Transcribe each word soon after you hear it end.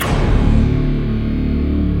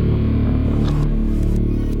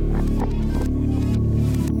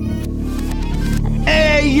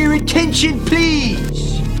Attention,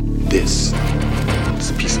 please. This is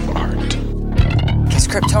a piece of art. His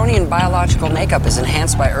Kryptonian biological makeup is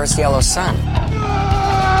enhanced by Earth's yellow sun.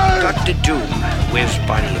 Dr. Doom wears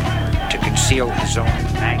body armor to conceal his own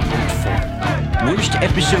mangled form. Worst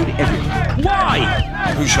episode ever.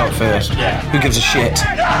 Why? Who shot first? Yeah. Who gives a shit?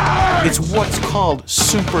 It's what's called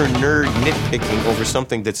super nerd nitpicking over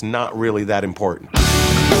something that's not really that important.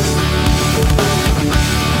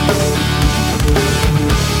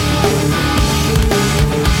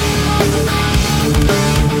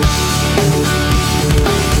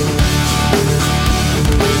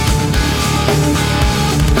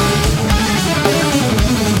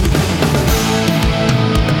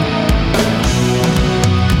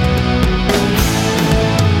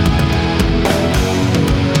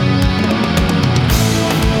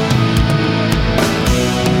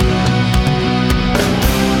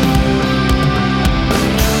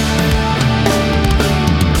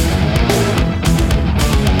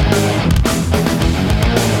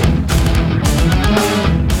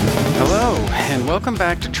 Welcome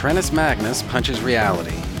back to Trennis Magnus Punches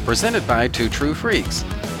Reality, presented by Two True Freaks.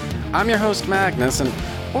 I'm your host Magnus, and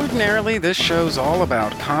ordinarily this show's all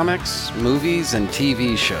about comics, movies, and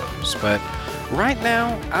TV shows, but right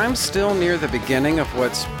now I'm still near the beginning of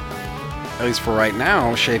what's, at least for right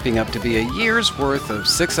now, shaping up to be a year's worth of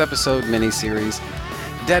 6-episode miniseries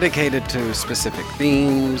dedicated to specific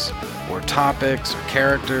themes, or topics, or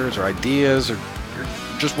characters, or ideas, or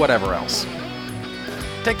just whatever else.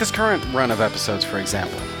 Take this current run of episodes, for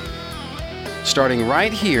example. Starting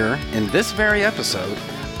right here, in this very episode,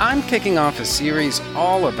 I'm kicking off a series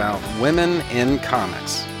all about women in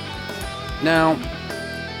comics. Now,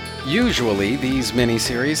 usually these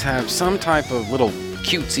miniseries have some type of little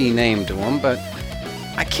cutesy name to them, but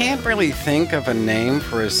I can't really think of a name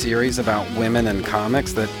for a series about women in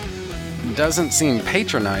comics that doesn't seem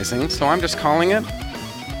patronizing, so I'm just calling it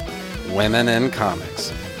Women in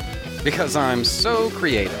Comics. Because I'm so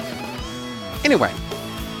creative. Anyway,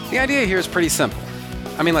 the idea here is pretty simple.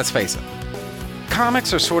 I mean, let's face it.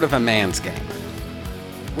 Comics are sort of a man's game.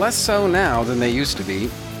 Less so now than they used to be.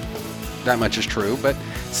 That much is true, but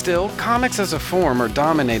still, comics as a form are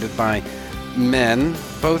dominated by men,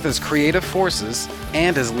 both as creative forces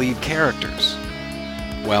and as lead characters.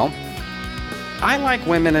 Well, I like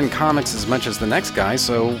women in comics as much as the next guy,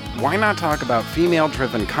 so why not talk about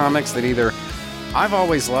female-driven comics that either I've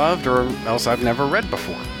always loved or else I've never read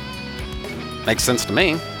before? Makes sense to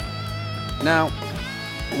me. Now,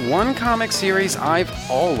 one comic series I've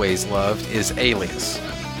always loved is Alias.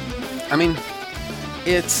 I mean,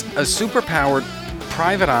 it's a superpowered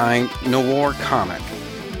private eye noir comic.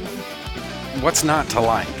 What's not to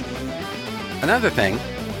like? Another thing,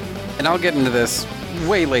 and I'll get into this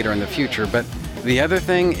way later in the future, but the other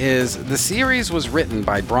thing is the series was written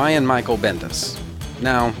by Brian Michael Bendis.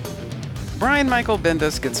 Now, Brian Michael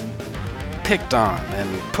Bendis gets picked on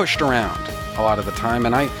and pushed around a lot of the time,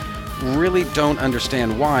 and I really don't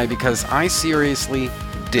understand why, because I seriously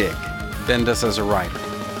dig Bendis as a writer.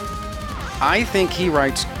 I think he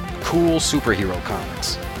writes cool superhero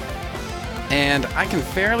comics. And I can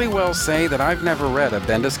fairly well say that I've never read a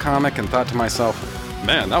Bendis comic and thought to myself,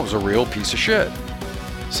 man, that was a real piece of shit.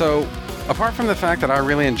 So, apart from the fact that I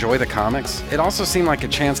really enjoy the comics, it also seemed like a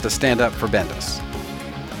chance to stand up for Bendis.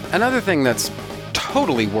 Another thing that's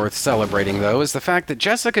totally worth celebrating, though, is the fact that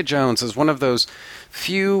Jessica Jones is one of those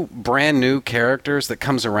few brand new characters that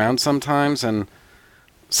comes around sometimes and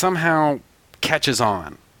somehow catches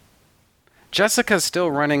on. Jessica's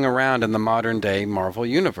still running around in the modern-day Marvel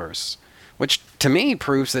Universe, which to me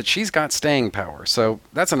proves that she's got staying power, so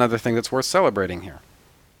that's another thing that's worth celebrating here.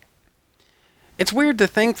 It's weird to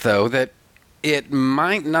think, though, that it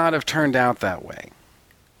might not have turned out that way.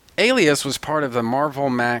 Alias was part of the Marvel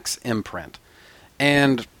Max imprint,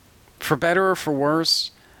 and for better or for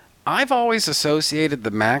worse, I've always associated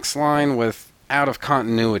the Max line with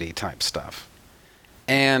out-of-continuity type stuff.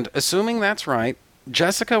 And assuming that's right,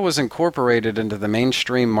 Jessica was incorporated into the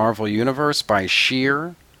mainstream Marvel Universe by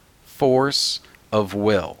sheer force of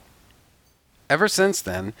will. Ever since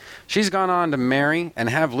then, she's gone on to marry and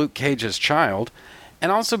have Luke Cage's child,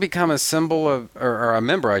 and also become a symbol of, or a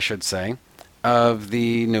member, I should say, of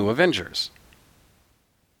the New Avengers.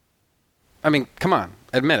 I mean, come on,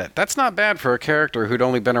 admit it. That's not bad for a character who'd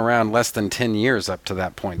only been around less than 10 years up to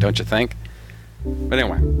that point, don't you think? But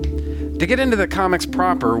anyway, to get into the comics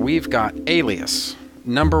proper, we've got Alias,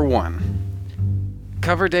 number 1.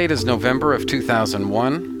 Cover date is November of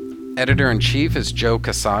 2001. Editor-in-chief is Joe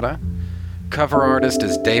Quesada. Cover artist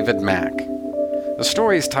is David Mack. The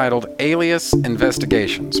story is titled Alias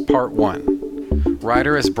Investigations, Part 1.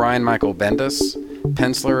 Writer is Brian Michael Bendis.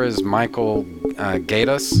 Penciler is Michael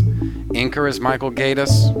Gatiss. Inker is Michael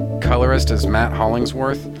Gatiss. Colorist is Matt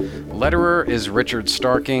Hollingsworth. Letterer is Richard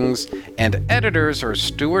Starkings. And editors are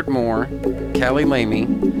Stuart Moore, Kelly Lamy,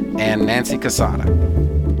 and Nancy Casada.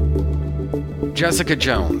 Jessica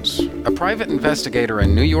Jones, a private investigator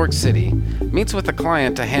in New York City, meets with a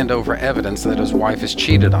client to hand over evidence that his wife has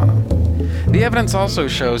cheated on him. The evidence also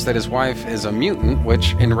shows that his wife is a mutant,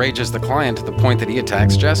 which enrages the client to the point that he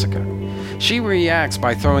attacks Jessica. She reacts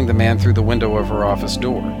by throwing the man through the window of her office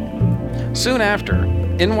door. Soon after,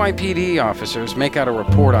 NYPD officers make out a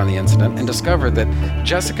report on the incident and discover that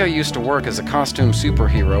Jessica used to work as a costume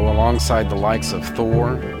superhero alongside the likes of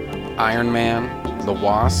Thor, Iron Man, the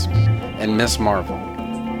Wasp, and Miss Marvel.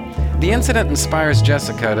 The incident inspires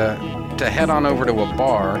Jessica to head on over to a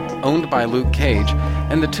bar owned by Luke Cage,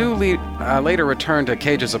 and the two later return to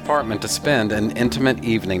Cage's apartment to spend an intimate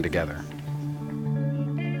evening together.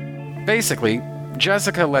 Basically,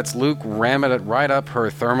 Jessica lets Luke ram it right up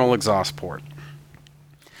her thermal exhaust port.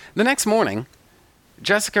 The next morning,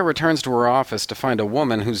 Jessica returns to her office to find a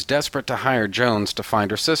woman who's desperate to hire Jones to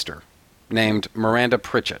find her sister, named Miranda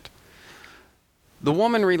Pritchett. The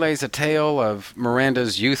woman relays a tale of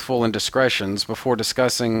Miranda's youthful indiscretions before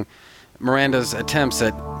discussing Miranda's attempts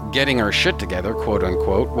at getting her shit together,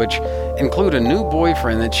 quote-unquote, which include a new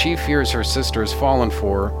boyfriend that she fears her sister has fallen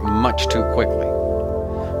for much too quickly.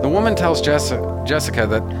 The woman tells Jessica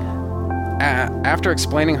that after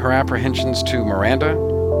explaining her apprehensions to Miranda,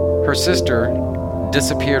 her sister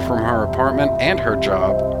disappeared from her apartment and her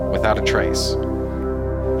job without a trace.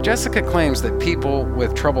 Jessica claims that people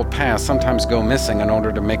with troubled pasts sometimes go missing in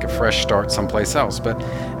order to make a fresh start someplace else, but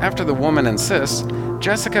after the woman insists,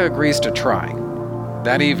 Jessica agrees to try.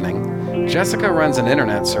 That evening, Jessica runs an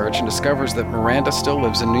internet search and discovers that Miranda still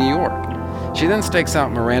lives in New York. She then stakes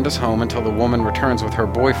out Miranda's home until the woman returns with her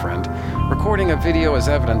boyfriend, recording a video as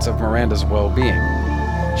evidence of Miranda's well-being.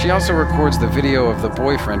 She also records the video of the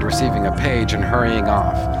boyfriend receiving a page and hurrying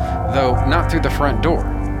off, though not through the front door,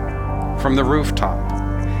 from the rooftop.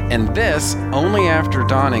 And this only after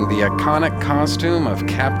donning the iconic costume of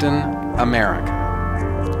Captain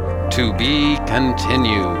America. To be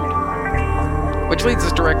continued. Which leads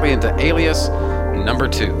us directly into Alias number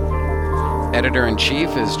 2.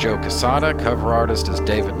 Editor-in-chief is Joe Quesada, cover artist is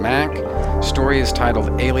David Mack. Story is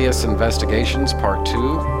titled Alias Investigations Part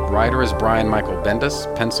 2. Writer is Brian Michael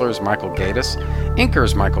Bendis. Penciler is Michael Gatiss. Inker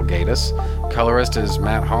is Michael Gatiss. Colorist is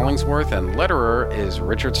Matt Hollingsworth. And letterer is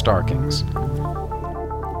Richard Starkings.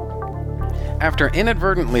 After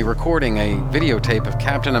inadvertently recording a videotape of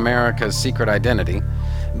Captain America's secret identity,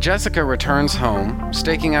 Jessica returns home,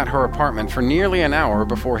 staking out her apartment for nearly an hour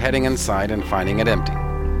before heading inside and finding it empty.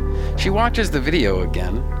 She watches the video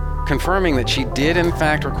again, confirming that she did in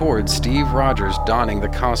fact record Steve Rogers donning the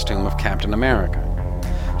costume of Captain America.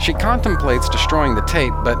 She contemplates destroying the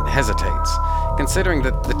tape, but hesitates, considering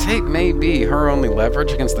that the tape may be her only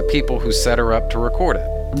leverage against the people who set her up to record it.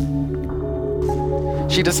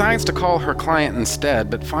 She decides to call her client instead,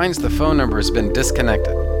 but finds the phone number has been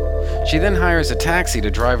disconnected. She then hires a taxi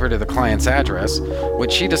to drive her to the client's address,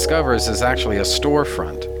 which she discovers is actually a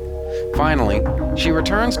storefront. Finally, she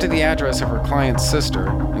returns to the address of her client's sister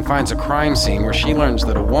and finds a crime scene where she learns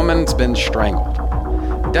that a woman's been strangled.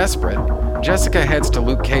 Desperate, Jessica heads to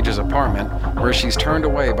Luke Cage's apartment, where she's turned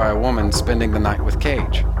away by a woman spending the night with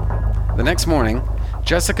Cage. The next morning,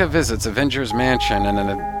 Jessica visits Avengers Mansion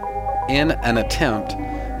in an attempt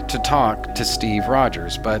to talk to Steve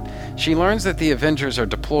Rogers, but she learns that the Avengers are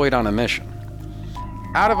deployed on a mission.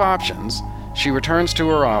 Out of options, she returns to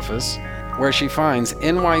her office, where she finds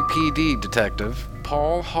NYPD detective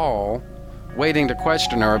Paul Hall waiting to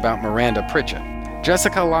question her about Miranda Pritchett.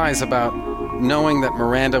 Jessica lies about knowing that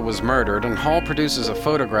Miranda was murdered, and Hall produces a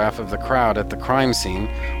photograph of the crowd at the crime scene,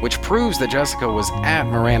 which proves that Jessica was at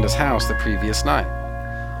Miranda's house the previous night.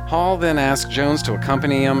 Hall then asks Jones to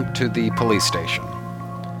accompany him to the police station.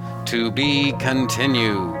 To be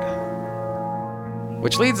continued.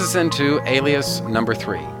 Which leads us into Alias number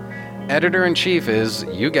 3. Editor-in-chief is,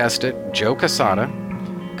 you guessed it, Joe Quesada.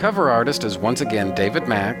 Cover artist is once again David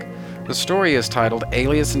Mack. The story is titled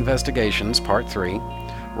Alias Investigations Part 3.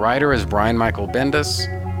 Writer is Brian Michael Bendis.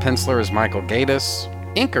 Penciler is Michael Gatiss.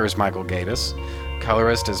 Inker is Michael Gatiss.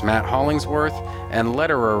 Colorist is Matt Hollingsworth, and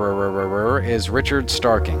letterer is Richard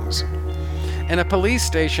Starkings. In a police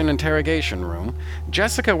station interrogation room,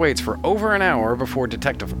 Jessica waits for over an hour before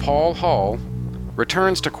Detective Paul Hall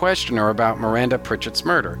returns to question her about Miranda Pritchett's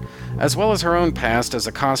murder, as well as her own past as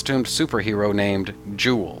a costumed superhero named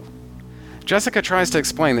Jewel. Jessica tries to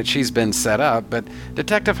explain that she's been set up, but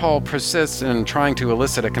Detective Hall persists in trying to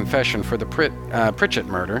elicit a confession for the Pritchett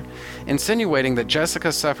murder, insinuating that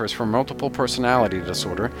Jessica suffers from multiple personality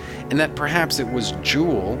disorder and that perhaps it was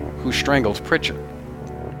Jewel who strangled Pritchett.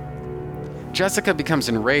 Jessica becomes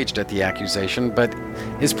enraged at the accusation, but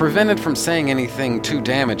is prevented from saying anything too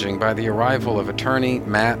damaging by the arrival of attorney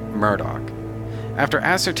Matt Murdock. After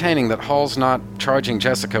ascertaining that Hall's not charging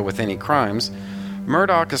Jessica with any crimes,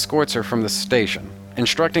 Murdock escorts her from the station,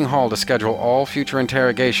 instructing Hall to schedule all future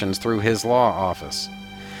interrogations through his law office.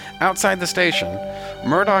 Outside the station,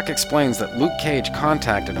 Murdock explains that Luke Cage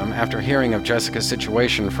contacted him after hearing of Jessica's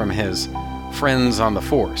situation from his friends on the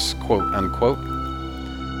force, quote unquote.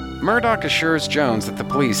 Murdock assures Jones that the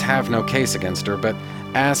police have no case against her, but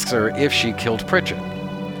asks her if she killed Pritchett.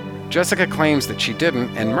 Jessica claims that she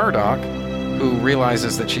didn't, and Murdock, who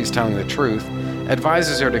realizes that she's telling the truth,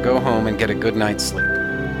 advises her to go home and get a good night's sleep.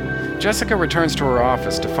 Jessica returns to her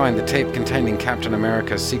office to find the tape containing Captain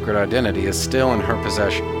America's secret identity is still in her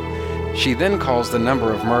possession. She then calls the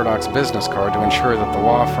number of Murdock's business card to ensure that the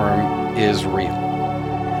law firm is real.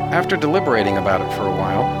 After deliberating about it for a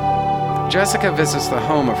while, Jessica visits the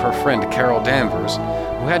home of her friend Carol Danvers,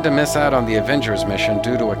 who had to miss out on the Avengers mission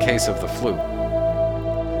due to a case of the flu.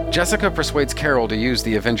 Jessica persuades Carol to use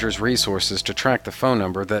the Avengers resources to track the phone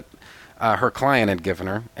number that her client had given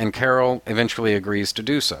her, and Carol eventually agrees to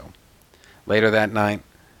do so. Later that night,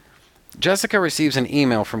 Jessica receives an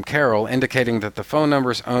email from Carol indicating that the phone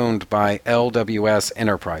number is owned by LWS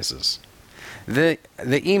Enterprises. The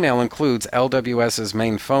email includes LWS's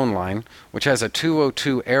main phone line, which has a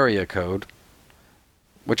 202 area code,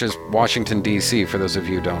 which is Washington, D.C., for those of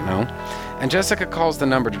you who don't know, and Jessica calls the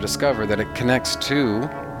number to discover that it connects to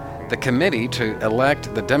the committee to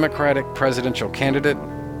elect the Democratic presidential candidate,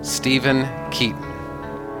 Stephen Keaton.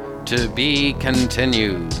 To be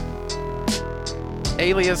continued.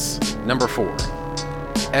 Alias number 4.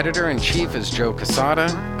 Editor-in-chief is Joe Quesada.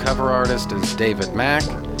 Cover artist is David Mack.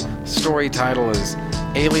 Story title is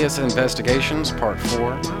Alias Investigations, Part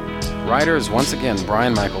 4. Writer is once again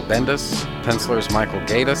Brian Michael Bendis. Penciler is Michael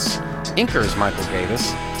Gatiss. Inker is Michael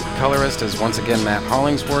Gatiss. Colorist is once again Matt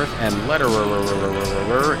Hollingsworth. And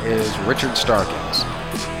letterer is Richard Starkins.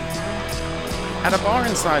 At a bar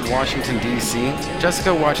inside Washington, D.C.,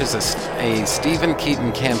 Jessica watches a Stephen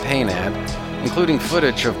Keaton campaign ad, including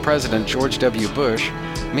footage of President George W. Bush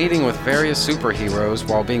meeting with various superheroes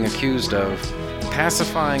while being accused of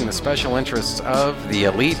pacifying the special interests of the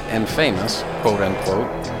elite and famous, quote-unquote,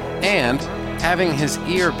 and having his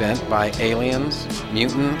ear bent by aliens,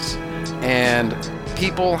 mutants, and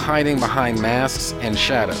people hiding behind masks and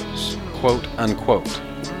shadows, quote-unquote.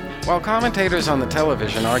 While commentators on the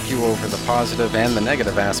television argue over the positive and the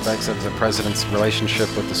negative aspects of the president's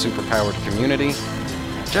relationship with the superpowered community,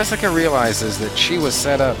 Jessica realizes that she was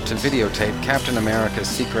set up to videotape Captain America's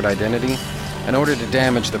secret identity in order to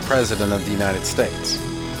damage the President of the United States.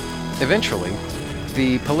 Eventually,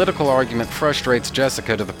 the political argument frustrates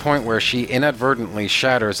Jessica to the point where she inadvertently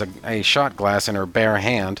shatters a shot glass in her bare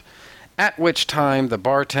hand, at which time the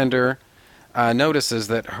bartender notices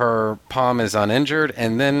that her palm is uninjured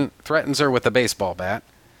and then threatens her with a baseball bat,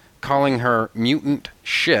 calling her mutant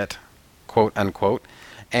shit, quote unquote,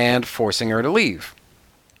 and forcing her to leave.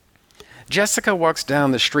 Jessica walks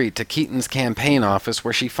down the street to Keaton's campaign office,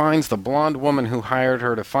 where she finds the blonde woman who hired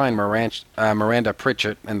her to find Miranda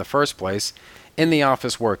Pritchett in the first place in the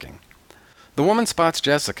office working. The woman spots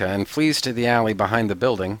Jessica and flees to the alley behind the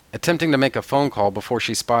building, attempting to make a phone call before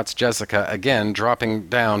she spots Jessica again dropping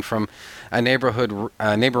down from a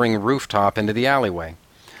neighboring rooftop into the alleyway.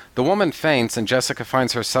 The woman faints, and Jessica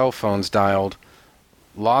finds her cell phones dialed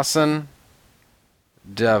Lawson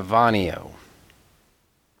Daviano.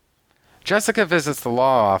 Jessica visits the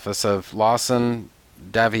law office of Lawson,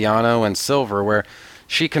 Daviano, and Silver, where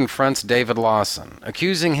she confronts David Lawson,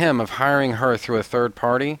 accusing him of hiring her through a third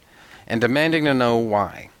party and demanding to know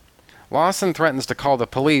why. Lawson threatens to call the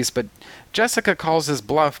police, but Jessica calls his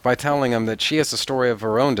bluff by telling him that she has a story of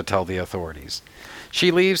her own to tell the authorities.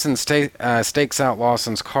 She leaves and stakes out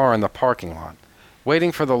Lawson's car in the parking lot,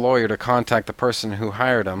 waiting for the lawyer to contact the person who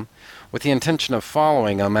hired him with the intention of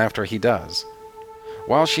following him after he does.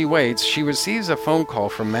 While she waits, she receives a phone call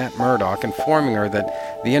from Matt Murdock informing her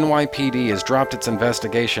that the NYPD has dropped its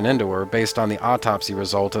investigation into her based on the autopsy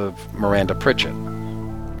result of Miranda Pritchett.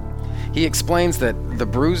 He explains that the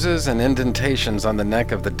bruises and indentations on the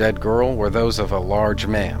neck of the dead girl were those of a large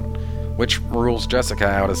man, which rules Jessica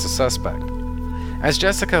out as a suspect. As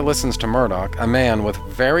Jessica listens to Murdock, a man with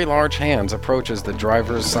very large hands approaches the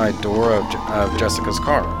driver's side door of Jessica's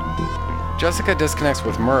car. Jessica disconnects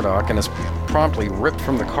with Murdock and is promptly ripped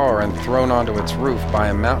from the car and thrown onto its roof by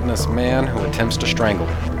a mountainous man who attempts to strangle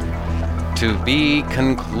her. To be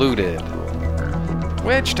concluded.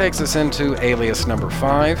 Which takes us into Alias number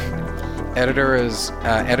 5.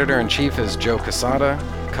 Editor-in-chief is Joe Quesada.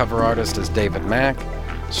 Cover artist is David Mack.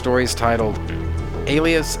 Stories titled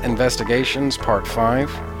Alias Investigations Part 5.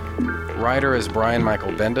 Writer is Brian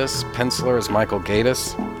Michael Bendis. Penciler is Michael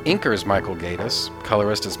Gatiss. Inker is Michael Gatiss.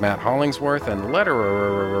 Colorist is Matt Hollingsworth. And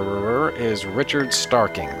letterer is Richard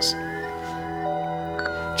Starkings.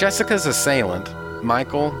 Jessica's assailant,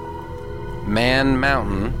 Michael Man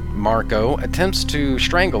Mountain Marco, attempts to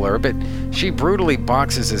strangle her, but she brutally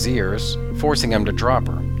boxes his ears, forcing him to drop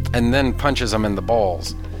her, and then punches him in the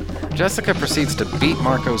balls. Jessica proceeds to beat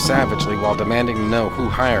Marco savagely while demanding to know who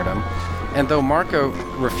hired him, and though Marco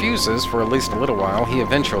refuses for at least a little while, he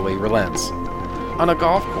eventually relents. On a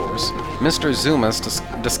golf course, Mr. Zumas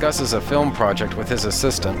discusses a film project with his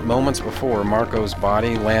assistant moments before Marco's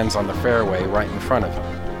body lands on the fairway right in front of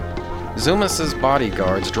him. Zumas'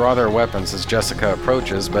 bodyguards draw their weapons as Jessica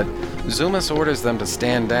approaches, but Zumas orders them to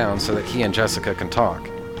stand down so that he and Jessica can talk.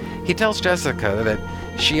 He tells Jessica that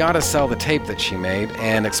she ought to sell the tape that she made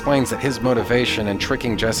and explains that his motivation in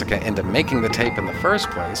tricking Jessica into making the tape in the first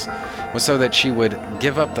place was so that she would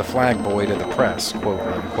give up the flag boy to the press, quote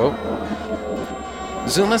unquote.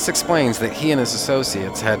 Zumas explains that he and his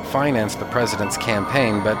associates had financed the president's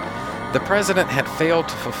campaign, but the president had failed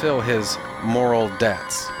to fulfill his moral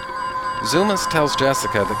debts. Zumas tells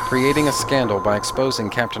Jessica that creating a scandal by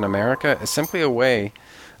exposing Captain America is simply a way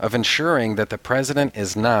of ensuring that the president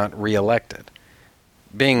is not reelected,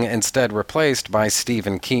 being instead replaced by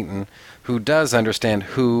Stephen Keaton, who does understand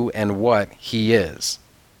who and what he is.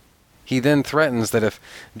 He then threatens that if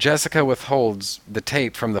Jessica withholds the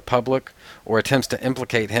tape from the public or attempts to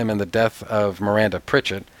implicate him in the death of Miranda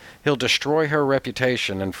Pritchett, he'll destroy her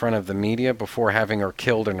reputation in front of the media before having her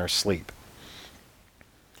killed in her sleep.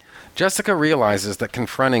 Jessica realizes that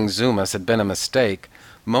confronting Zumas had been a mistake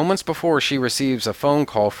moments before she receives a phone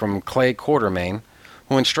call from Clay Quartermain,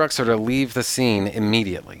 who instructs her to leave the scene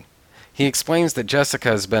immediately. He explains that Jessica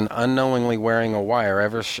has been unknowingly wearing a wire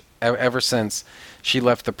ever since she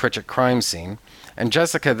left the Pritchett crime scene, and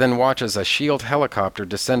Jessica then watches a SHIELD helicopter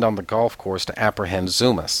descend on the golf course to apprehend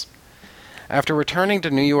Zumas. After returning to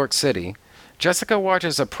New York City, Jessica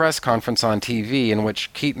watches a press conference on TV in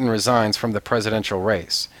which Keaton resigns from the presidential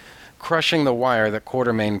race, crushing the wire that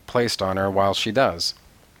Quartermain placed on her while she does.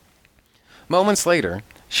 Moments later,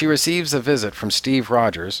 she receives a visit from Steve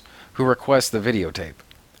Rogers, who requests the videotape.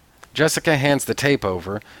 Jessica hands the tape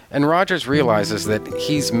over, and Rogers realizes that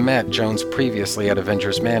he's met Jones previously at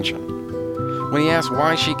Avengers Mansion. When he asks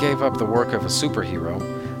why she gave up the work of a superhero,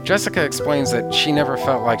 Jessica explains that she never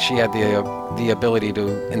felt like she had the ability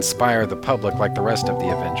to inspire the public like the rest of the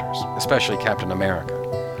Avengers, especially Captain America.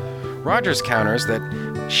 Rogers counters that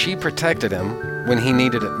she protected him when he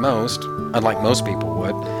needed it most, unlike most people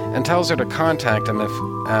would, and tells her to contact him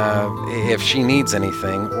if she needs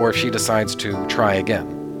anything or if she decides to try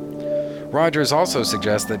again. Rogers also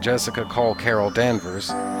suggests that Jessica call Carol Danvers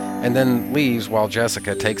and then leaves while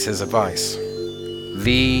Jessica takes his advice.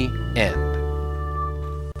 The end.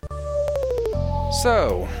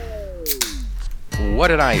 So, what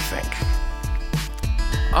did I think?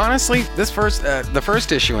 Honestly, the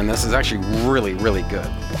first issue in this is actually really, really good.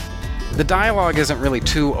 The dialogue isn't really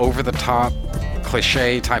too over-the-top,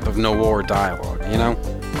 cliche type of noir dialogue, you know?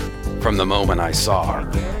 From the moment I saw her,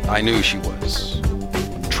 I knew she was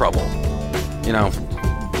trouble. You know,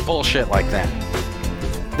 bullshit like that.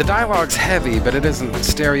 The dialogue's heavy, but it isn't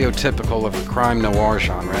stereotypical of the crime noir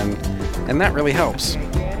genre, and that really helps.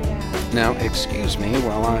 Now, excuse me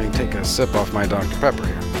while I take a sip off my Dr. Pepper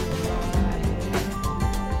here.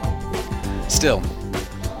 Still,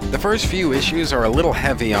 the first few issues are a little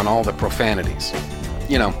heavy on all the profanities.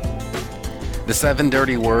 You know, the 7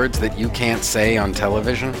 dirty words that you can't say on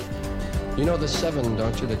television. You know the 7,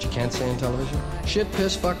 don't you, that you can't say on television? Shit,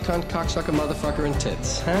 piss, fuck, cunt, cocksucker, motherfucker, and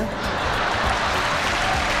tits, huh?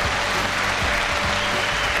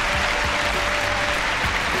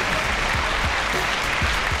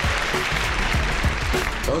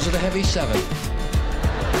 Those are the heavy 7.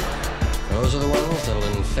 Those are the ones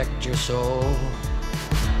that'll infect your soul,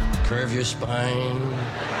 curve your spine,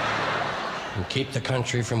 and keep the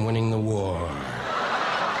country from winning the war.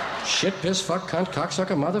 Shit, piss, fuck, cunt,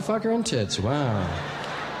 cocksucker, motherfucker, and tits. Wow.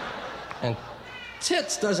 And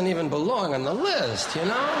tits doesn't even belong on the list, you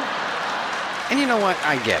know? And you know what?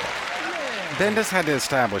 I get it. Bendis had to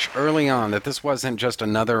establish early on that this wasn't just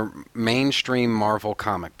another mainstream Marvel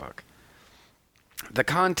comic book. The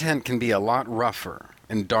content can be a lot rougher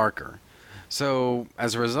and darker, So,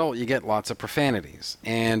 as a result, you get lots of profanities.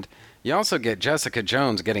 And you also get Jessica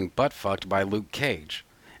Jones getting butt-fucked by Luke Cage.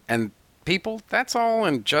 And, people, that's all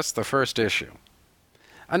in just the first issue.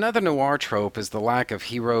 Another noir trope is the lack of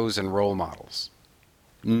heroes and role models.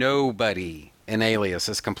 Nobody in Alias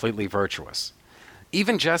is completely virtuous.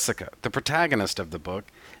 Even Jessica, the protagonist of the book,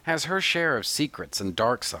 has her share of secrets and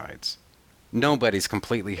dark sides. Nobody's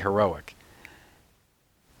completely heroic.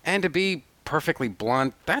 And to be perfectly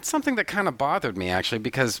blunt, that's something that kind of bothered me, actually,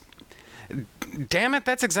 because, damn it,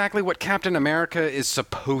 that's exactly what Captain America is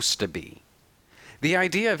supposed to be. The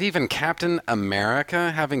idea of even Captain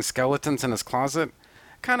America having skeletons in his closet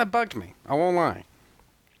kind of bugged me, I won't lie.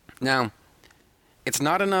 Now, it's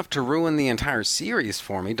not enough to ruin the entire series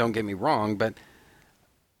for me, don't get me wrong, but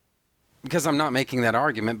because I'm not making that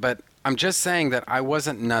argument, but I'm just saying that I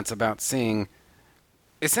wasn't nuts about seeing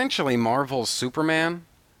essentially Marvel's Superman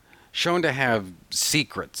shown to have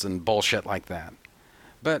secrets and bullshit like that.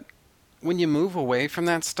 But when you move away from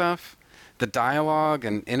that stuff, the dialogue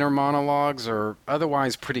and inner monologues are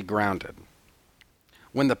otherwise pretty grounded.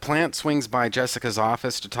 When the Plant swings by Jessica's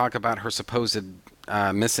office to talk about her supposed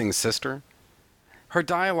missing sister, her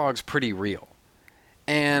dialogue's pretty real.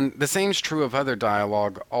 And the same's true of other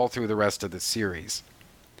dialogue all through the rest of the series.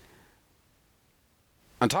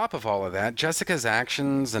 On top of all of that, Jessica's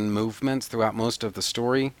actions and movements throughout most of the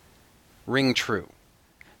story ring true.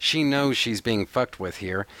 She knows she's being fucked with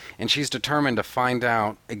here, and she's determined to find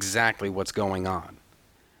out exactly what's going on.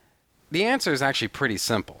 The answer is actually pretty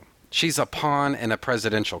simple. She's a pawn in a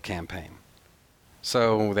presidential campaign.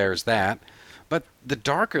 So there's that. But the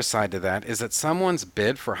darker side to that is that someone's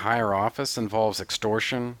bid for higher office involves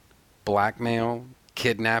extortion, blackmail,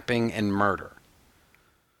 kidnapping, and murder.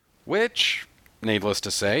 Which, needless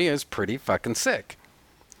to say, is pretty fucking sick.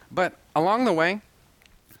 But along the way,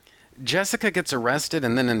 Jessica gets arrested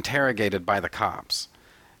and then interrogated by the cops.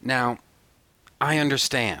 Now, I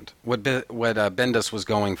understand what Bendis was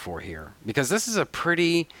going for here, because this is a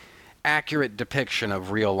pretty accurate depiction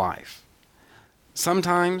of real life.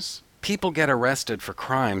 Sometimes people get arrested for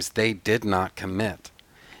crimes they did not commit,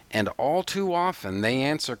 and all too often they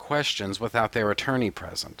answer questions without their attorney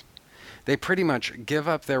present. They pretty much give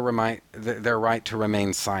up their right to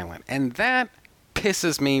remain silent, and that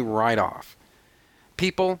pisses me right off.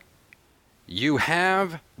 People, you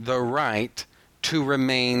have the right to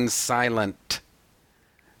remain silent.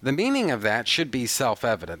 The meaning of that should be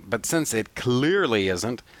self-evident, but since it clearly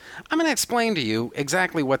isn't, I'm going to explain to you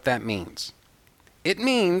exactly what that means. It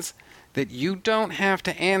means that you don't have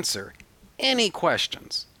to answer any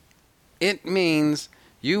questions. It means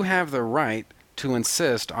you have the right to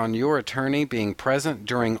insist on your attorney being present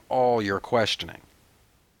during all your questioning.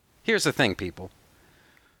 Here's the thing, people.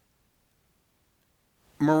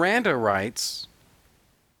 Miranda rights,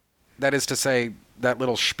 that is to say, that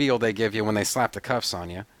little spiel they give you when they slap the cuffs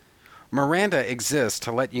on you, Miranda exists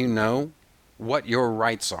to let you know what your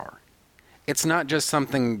rights are. It's not just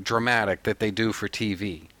something dramatic that they do for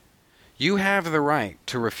TV. You have the right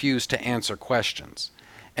to refuse to answer questions.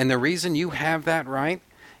 And the reason you have that right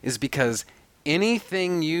is because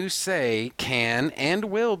anything you say can and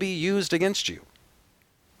will be used against you.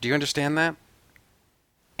 Do you understand that?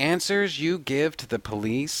 Answers you give to the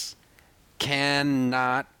police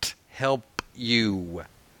cannot help you,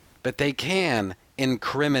 but they can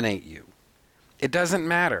incriminate you. It doesn't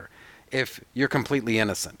matter if you're completely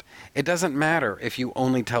innocent. It doesn't matter if you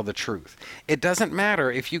only tell the truth. It doesn't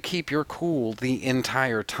matter if you keep your cool the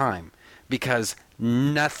entire time, because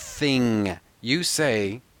nothing you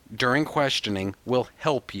say during questioning will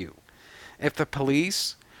help you. If the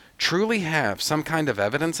police truly have some kind of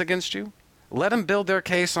evidence against you, let them build their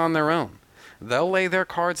case on their own. They'll lay their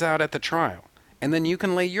cards out at the trial, and then you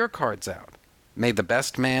can lay your cards out. May the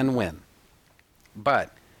best man win.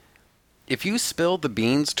 But if you spill the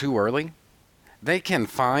beans too early, they can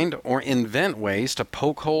find or invent ways to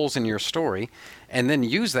poke holes in your story and then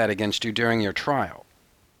use that against you during your trial.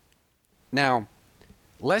 Now,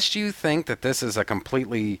 lest you think that this is a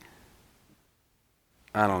completely,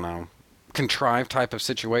 contrived type of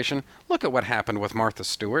situation, look at what happened with Martha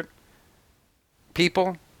Stewart.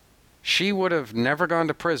 People, she would have never gone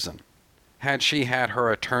to prison had she had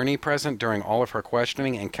her attorney present during all of her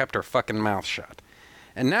questioning and kept her fucking mouth shut.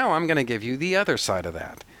 And now I'm going to give you the other side of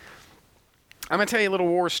that. I'm going to tell you a little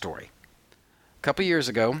war story. A couple years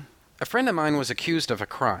ago, a friend of mine was accused of a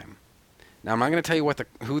crime. Now, I'm not going to tell you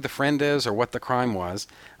who the friend is or what the crime was.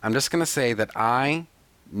 I'm just going to say that I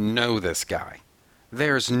know this guy.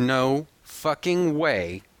 There's no fucking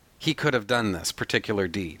way he could have done this particular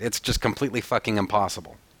deed. It's just completely fucking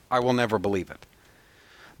impossible. I will never believe it.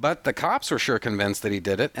 But the cops were sure convinced that he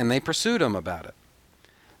did it, and they pursued him about it.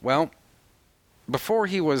 Well, before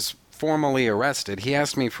he was formally arrested, he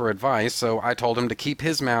asked me for advice, so I told him to keep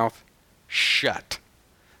his mouth shut.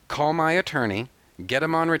 Call my attorney, get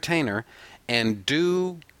him on retainer, and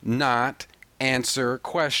do not answer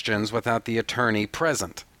questions without the attorney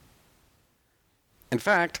present. In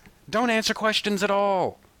fact, don't answer questions at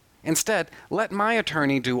all. Instead, let my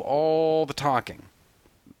attorney do all the talking.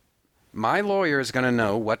 My lawyer is going to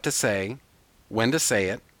know what to say, when to say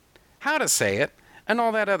it, how to say it, and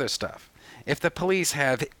all that other stuff. If the police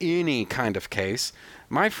have any kind of case,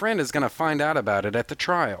 my friend is going to find out about it at the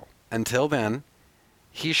trial. Until then,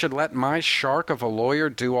 he should let my shark of a lawyer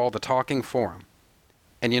do all the talking for him.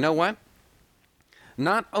 And you know what?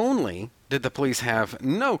 Not only did the police have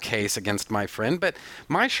no case against my friend, but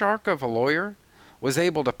my shark of a lawyer was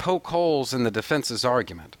able to poke holes in the defense's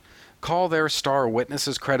argument, call their star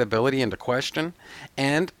witness's credibility into question,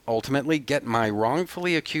 and ultimately get my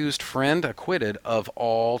wrongfully accused friend acquitted of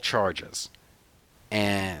all charges.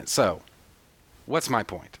 And so, what's my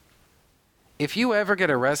point? If you ever get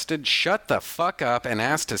arrested, shut the fuck up and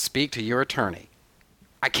ask to speak to your attorney.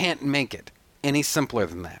 I can't make it any simpler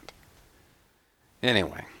than that.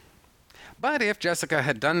 Anyway. But if Jessica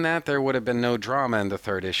had done that, there would have been no drama in the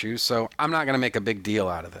third issue, so I'm not going to make a big deal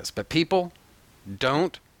out of this. But people,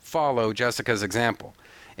 don't follow Jessica's example.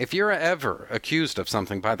 If you're ever accused of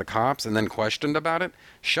something by the cops and then questioned about it,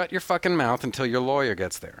 shut your fucking mouth until your lawyer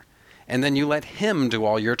gets there. And then you let him do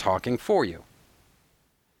all your talking for you.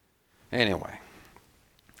 Anyway.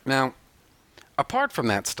 Now, apart from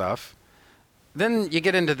that stuff, then you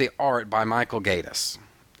get into the art by Michael Gaydos.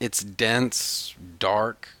 It's dense,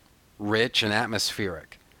 dark, rich, and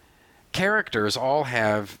atmospheric. Characters all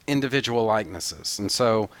have individual likenesses, and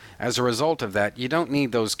so, as a result of that, you don't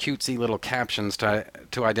need those cutesy little captions to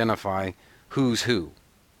identify who's who.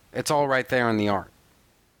 It's all right there in the art.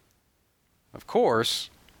 Of course,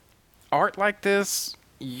 art like this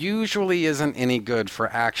usually isn't any good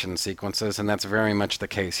for action sequences, and that's very much the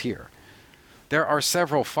case here. There are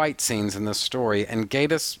several fight scenes in this story, and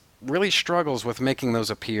Gaydos really struggles with making those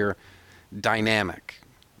appear dynamic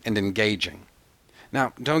and engaging.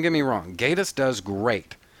 Now, don't get me wrong, Gaydos does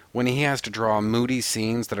great when he has to draw moody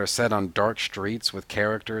scenes that are set on dark streets with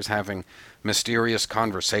characters having mysterious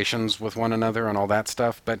conversations with one another and all that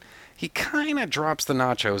stuff, but he kind of drops the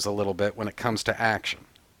nachos a little bit when it comes to action.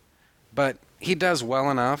 But he does well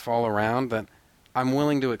enough all around that I'm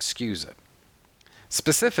willing to excuse it.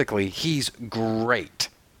 Specifically, he's great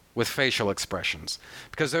with facial expressions,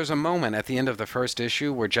 because there's a moment at the end of the first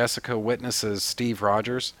issue where Jessica witnesses Steve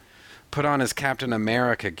Rogers put on his Captain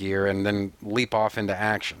America gear and then leap off into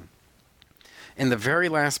action. In the very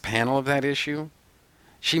last panel of that issue,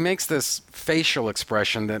 she makes this facial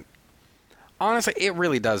expression that, honestly, it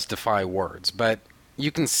really does defy words, but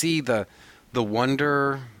you can see the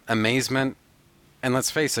wonder, amazement, and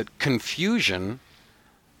let's face it, confusion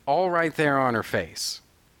all right there on her face.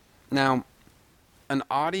 Now, an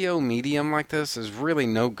audio medium like this is really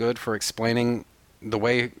no good for explaining the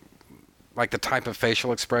way, like the type of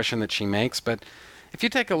facial expression that she makes, but if you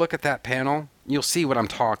take a look at that panel, you'll see what I'm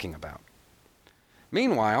talking about.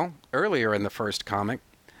 Meanwhile, earlier in the first comic,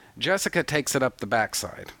 Jessica takes it up the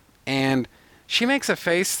backside, and she makes a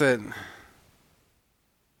face that,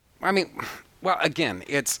 I mean, well, again,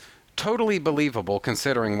 it's totally believable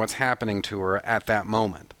considering what's happening to her at that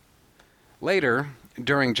moment. Later,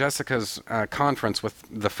 during Jessica's conference with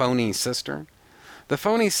the phony sister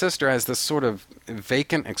has this sort of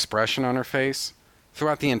vacant expression on her face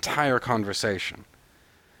throughout the entire conversation.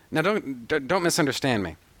 Now, don't misunderstand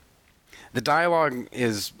me. The dialogue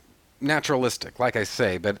is naturalistic, like I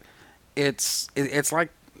say, but it's like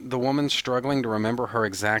the woman struggling to remember her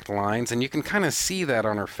exact lines, and you can kind of see that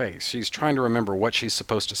on her face. She's trying to remember what she's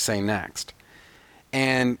supposed to say next.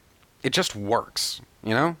 And it just works,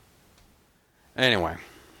 you know? Anyway.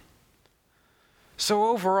 So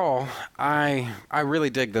overall, I really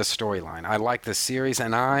dig this storyline. I like this series,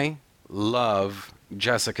 and I love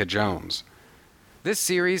Jessica Jones. This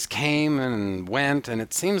series came and went, and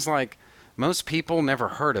it seems like most people never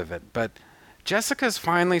heard of it, but Jessica's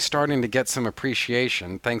finally starting to get some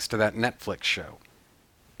appreciation thanks to that Netflix show.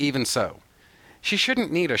 Even so, she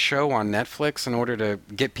shouldn't need a show on Netflix in order to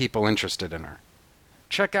get people interested in her.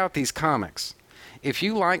 Check out these comics. If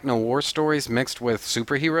you like noir stories mixed with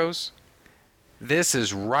superheroes, this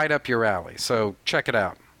is right up your alley, so check it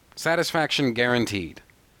out. Satisfaction guaranteed.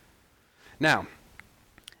 Now,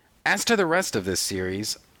 as to the rest of this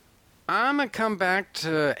series, I'm going to come back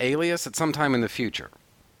to Alias at some time in the future.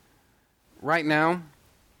 Right now,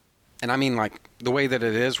 and I mean like the way that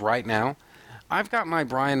it is right now, I've got my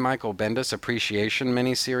Brian Michael Bendis Appreciation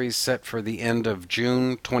miniseries set for the end of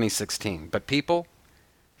June 2016. But people,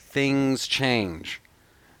 things change.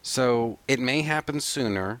 So it may happen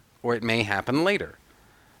sooner, or it may happen later.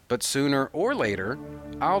 But sooner or later,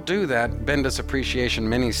 I'll do that Bendis Appreciation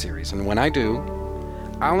miniseries. And when I do,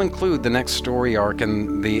 I'll include the next story arc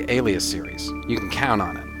in the Alias series. You can count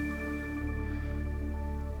on it.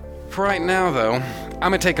 For right now, though, I'm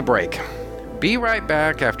gonna take a break. Be right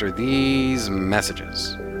back after these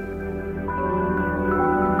messages.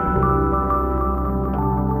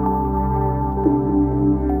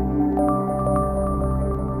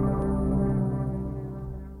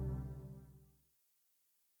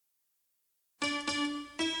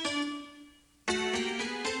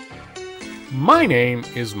 My name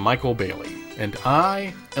is Michael Bailey, and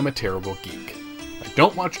I am a terrible geek. I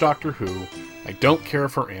don't watch Doctor Who, I don't care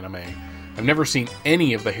for anime, I've never seen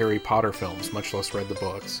any of the Harry Potter films, much less read the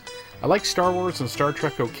books. I like Star Wars and Star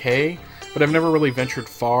Trek okay, but I've never really ventured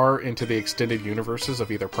far into the extended universes of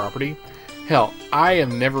either property. Hell, I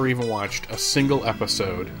have never even watched a single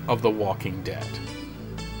episode of The Walking Dead.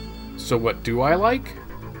 So what do I like?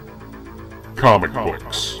 Comic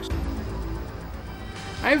books.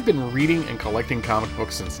 I have been reading and collecting comic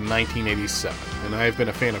books since 1987, and I have been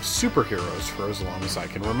a fan of superheroes for as long as I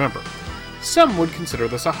can remember. Some would consider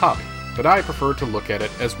this a hobby, but I prefer to look at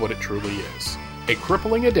it as what it truly is, a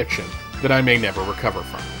crippling addiction that I may never recover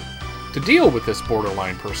from. To deal with this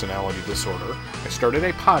borderline personality disorder, I started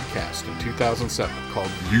a podcast in 2007 called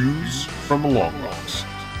Views from the Long Box.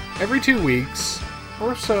 Every 2 weeks,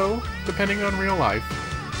 or so, depending on real life,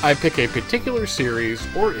 I pick a particular series,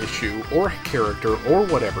 or issue, or character, or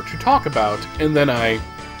whatever to talk about, and then I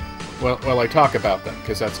talk about them,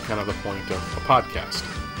 because that's kind of the point of a podcast.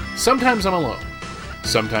 Sometimes I'm alone.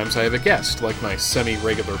 Sometimes I have a guest, like my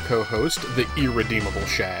semi-regular co-host, the Irredeemable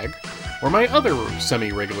Shag, or my other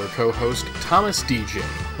semi-regular co-host, Thomas DJ,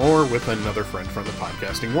 or with another friend from the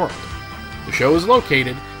podcasting world. The show is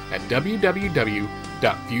located at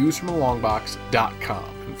www.viewsfromthelongbox.com,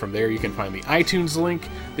 and from there you can find the iTunes link,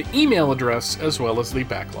 the email address, as well as the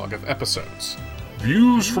backlog of episodes.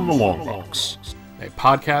 Views from the Long Box. A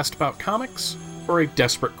podcast about comics, or a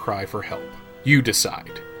desperate cry for help? You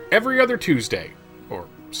decide. Every other Tuesday, or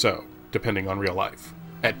so, depending on real life,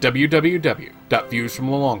 at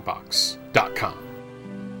www.viewsfromthelongbox.com.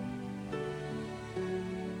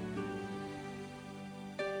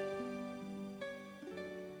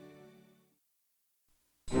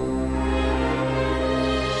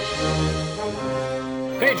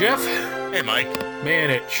 Hey, Jeff. Hey, Mike. Man,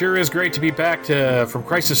 it sure is great to be back from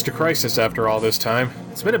crisis to crisis after all this time.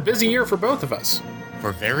 It's been a busy year for both of us.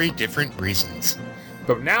 For very different reasons.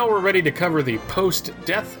 But now we're ready to cover the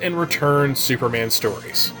post-Death and Return Superman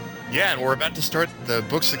stories. Yeah, and we're about to start the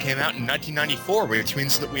books that came out in 1994, which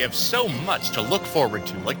means that we have so much to look forward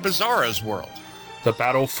to, like Bizarro's World, The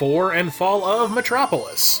Battle for and Fall of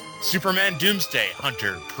Metropolis, Superman Doomsday,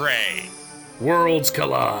 Hunter, Prey, Worlds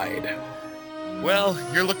Collide. Well,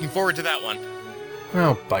 you're looking forward to that one.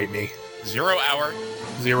 Oh, bite me. 0 Hour,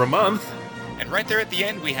 0 Month. and right there at the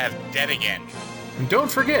end we have Dead Again. And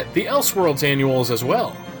don't forget the Elseworlds annuals as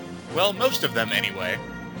well. Well, most of them anyway.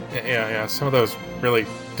 Yeah, some of those really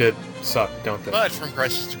did suck, don't they? But From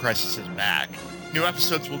Crisis to Crisis is back. New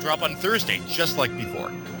episodes will drop on Thursday, just like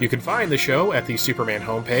before. You can find the show at the Superman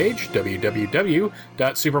homepage,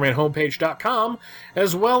 www.supermanhomepage.com,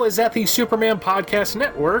 as well as at the Superman Podcast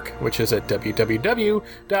Network, which is at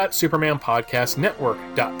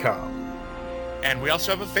www.supermanpodcastnetwork.com. And we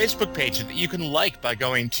also have a Facebook page that you can like by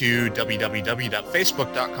going to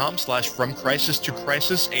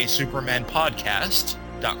www.facebook.com/FromCrisisToCrisis, a Superman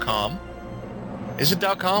podcast.com. Is it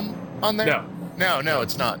 .com on there? No,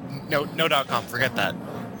 it's not. No .com. Forget that.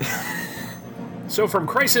 So From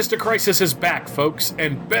Crisis to Crisis is back, folks,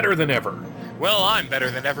 and better than ever. Well, I'm better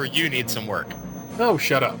than ever. You need some work. No,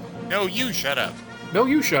 shut up. No, you shut up. No,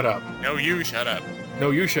 you shut up. No, you shut up. No,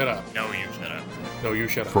 you shut up. No, you shut up. No, you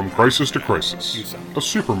shut up. From Crisis to Crisis, You suck. a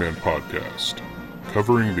Superman podcast,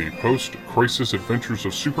 covering the post-crisis adventures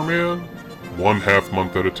of Superman, 1/2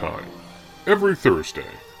 month at a time. Every Thursday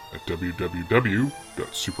at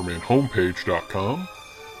www.supermanhomepage.com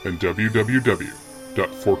and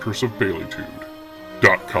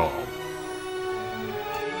www.fortressofbaileytude.com.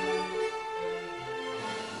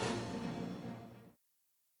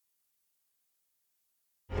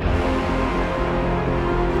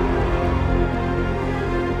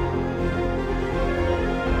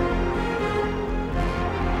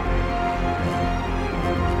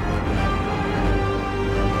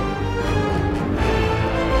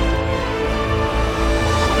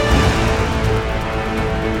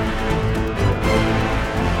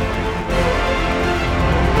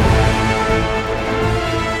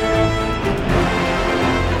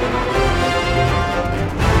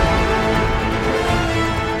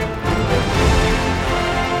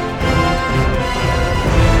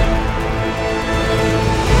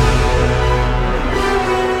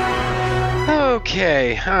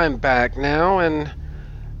 I'm back now, and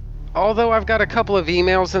although I've got a couple of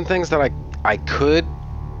emails and things that I could,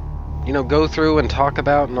 go through and talk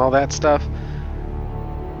about and all that stuff,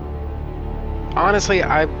 honestly,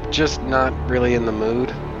 I'm just not really in the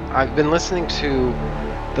mood. I've been listening to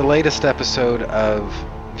the latest episode of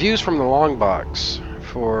Views from the Long Box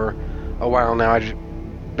for a while now. I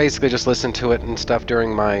basically just listened to it and stuff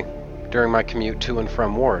during my commute to and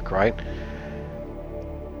from work, right?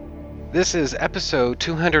 This is episode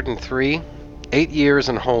 203, 8 Years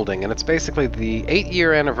and Holding, and it's basically the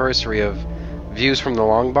 8-year anniversary of Views from the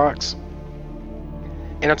Long Box.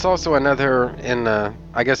 And it's also another in,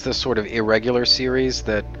 I guess, this sort of irregular series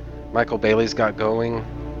that Michael Bailey's got going,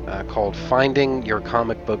 called Finding Your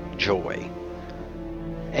Comic Book Joy.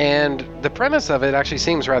 And the premise of it actually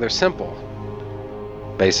seems rather simple.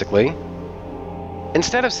 Basically,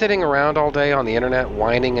 instead of sitting around all day on the internet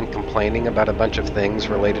whining and complaining about a bunch of things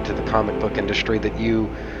related to the comic book industry that you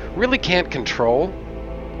really can't control,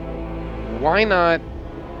 why not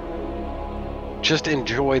just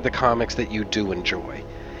enjoy the comics that you do enjoy?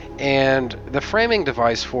 And the framing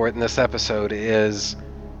device for it in this episode is,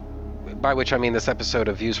 by which I mean this episode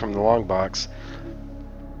of Views from the Long Box,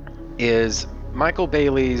 is Michael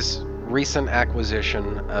Bailey's recent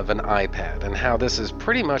acquisition of an iPad and how this has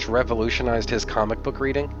pretty much revolutionized his comic book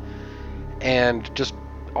reading and just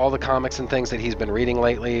all the comics and things that he's been reading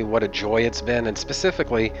lately, what a joy it's been, and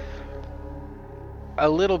specifically a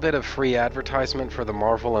little bit of free advertisement for the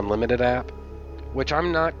Marvel Unlimited app, which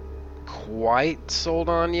I'm not quite sold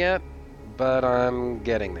on yet, but I'm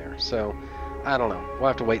getting there. So, I don't know. We'll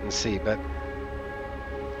have to wait and see, but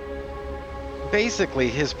basically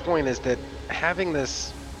his point is that having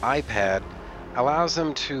this iPad allows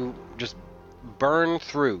him to just burn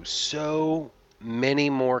through so many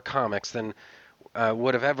more comics than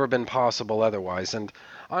would have ever been possible otherwise. And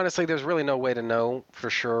honestly, there's really no way to know for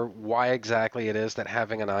sure why exactly it is that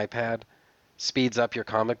having an iPad speeds up your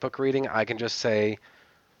comic book reading. I can just say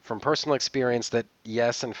from personal experience that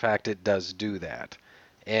yes, in fact, it does do that.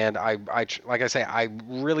 And I like I say, I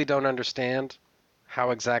really don't understand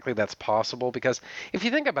how exactly that's possible, because if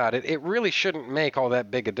you think about it, it really shouldn't make all that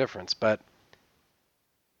big a difference, but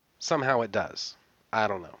somehow it does. I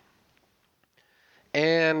don't know.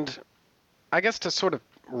 And I guess to sort of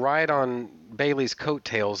ride on Bailey's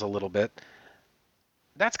coattails a little bit,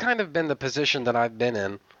 that's kind of been the position that I've been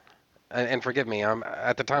in. And forgive me, I'm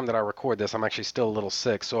at the time that I record this, I'm actually still a little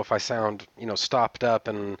sick, so if I sound, stopped up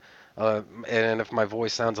and if my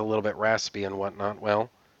voice sounds a little bit raspy and whatnot, well,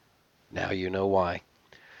 now you know why.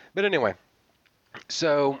 But anyway,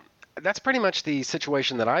 so that's pretty much the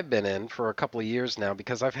situation that I've been in for a couple of years now,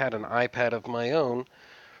 because I've had an iPad of my own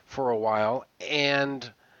for a while,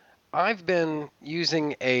 and I've been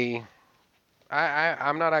using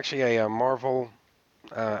I'm not actually a Marvel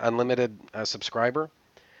Unlimited subscriber.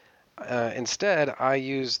 Instead, I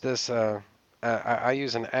use this. I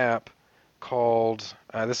use an app called.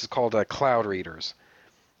 This is called Cloud Readers,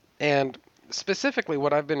 and specifically,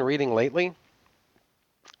 what I've been reading lately.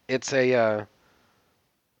 It's a.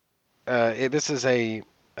 This is a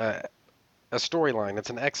storyline. It's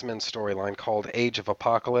an X-Men storyline called Age of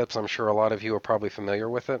Apocalypse. I'm sure a lot of you are probably familiar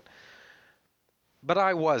with it, but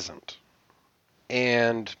I wasn't.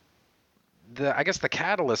 And I guess the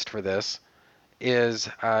catalyst for this is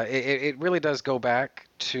it really does go back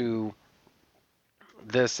to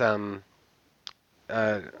this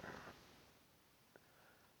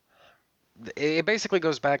it basically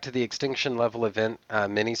goes back to the Extinction Level Event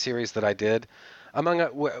miniseries that I did among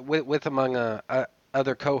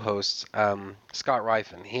other co-hosts, Scott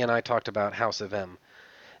Rifen. He and I talked about House of M,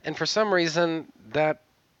 and for some reason that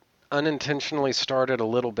unintentionally started a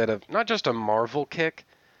little bit of not just a Marvel kick,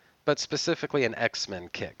 but specifically an X-Men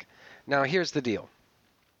kick. Now, here's the deal.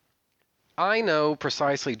 I know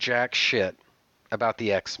precisely jack shit about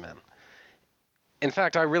the X-Men. In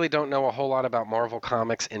fact, I really don't know a whole lot about Marvel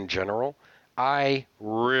Comics in general. I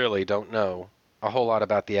really don't know a whole lot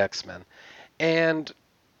about the X-Men. And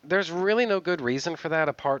there's really no good reason for that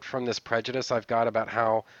apart from this prejudice I've got about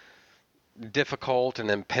how difficult and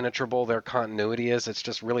impenetrable their continuity is. It's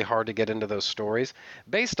just really hard to get into those stories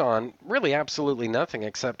based on really absolutely nothing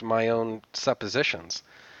except my own suppositions.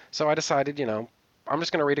 So I decided, I'm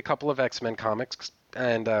just going to read a couple of X-Men comics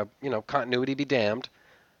and, continuity be damned.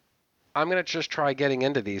 I'm going to just try getting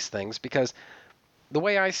into these things because the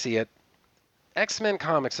way I see it, X-Men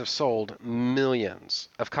comics have sold millions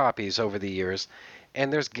of copies over the years,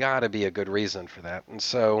 and there's got to be a good reason for that. And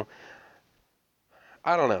so,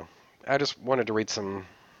 I don't know. I just wanted to read some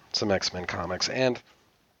X-Men comics. And,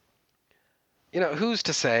 who's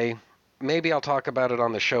to say? Maybe I'll talk about it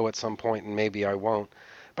on the show at some point, and maybe I won't.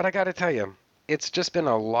 But I got to tell you, it's just been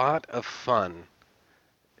a lot of fun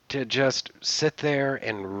to just sit there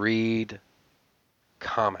and read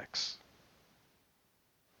comics.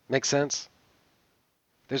 Make sense?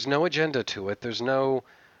 There's no agenda to it. There's no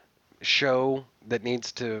show that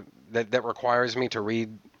needs to that requires me to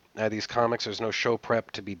read these comics. There's no show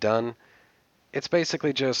prep to be done. It's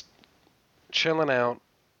basically just chilling out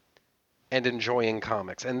and enjoying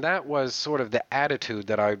comics. And that was sort of the attitude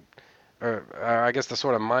that I guess the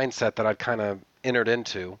sort of mindset that I'd kind of entered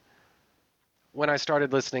into when I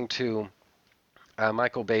started listening to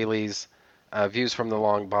Michael Bailey's Views from the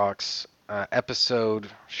Long Box episode.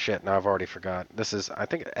 Shit, now I've already forgot. This is, I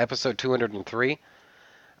think, episode 203.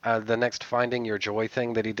 The next Finding Your Joy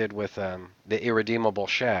thing that he did with the Irredeemable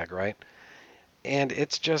Shag, right? And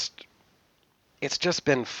it's just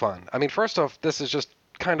been fun. I mean, first off, this is just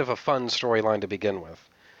kind of a fun storyline to begin with.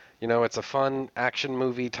 You know, it's a fun action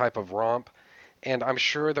movie type of romp, and I'm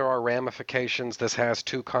sure there are ramifications this has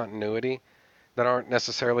to continuity that aren't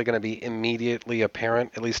necessarily going to be immediately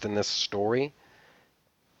apparent, at least in this story.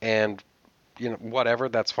 And, you know, whatever,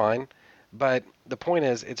 that's fine. But the point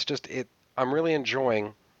is, I'm really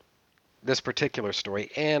enjoying this particular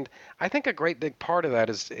story, and I think a great big part of that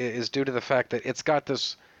is due to the fact that it's got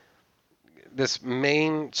this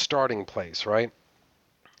main starting place, right?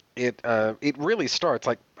 It really starts,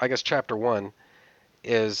 like, I guess chapter 1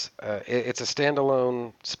 is it's a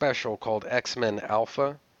standalone special called X-Men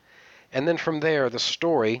Alpha, and then from there the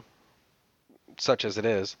story, such as it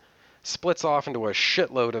is, splits off into a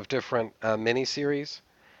shitload of different miniseries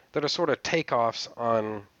that are sort of takeoffs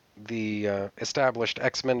on the established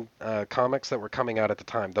X-Men comics that were coming out at the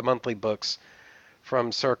time, the monthly books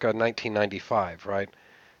from circa 1995, right?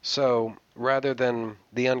 So rather than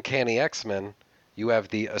the Uncanny X-Men, you have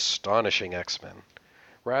the Astonishing X-Men.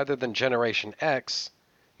 Rather than Generation X,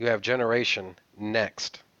 you have Generation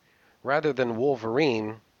Next. Rather than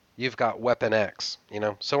Wolverine, you've got Weapon X, you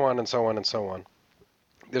know, so on and so on and so on.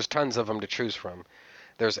 There's tons of them to choose from.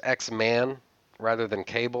 There's X-Man rather than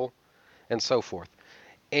Cable, and so forth.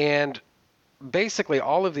 And basically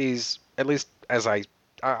all of these, at least as I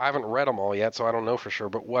haven't read them all yet, so I don't know for sure,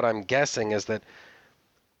 but what I'm guessing is that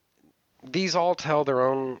these all tell their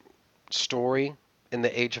own story in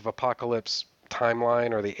the Age of Apocalypse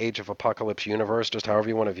timeline or the Age of Apocalypse universe, just however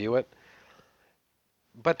you want to view it.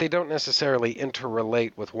 But they don't necessarily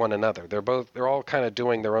interrelate with one another. They're all kind of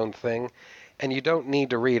doing their own thing, and you don't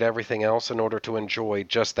need to read everything else in order to enjoy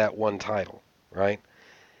just that one title, right?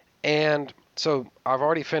 And so I've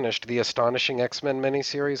already finished the Astonishing X-Men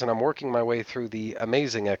miniseries, and I'm working my way through the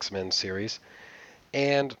Amazing X-Men series.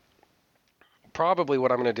 And probably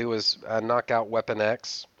what I'm going to do is knock out Weapon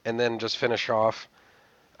X, and then just finish off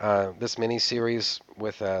this miniseries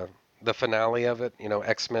with the finale of it, you know,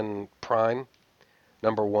 X-Men Prime,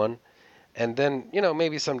 #1. And then, you know,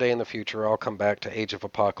 maybe someday in the future I'll come back to Age of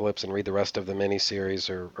Apocalypse and read the rest of the miniseries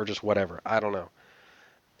or just whatever. I don't know.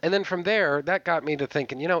 And then from there, that got me to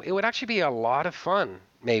thinking, you know, it would actually be a lot of fun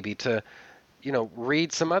maybe to, you know,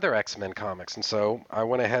 read some other X-Men comics. And so I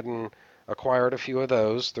went ahead and acquired a few of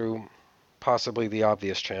those through possibly the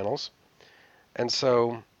obvious channels. And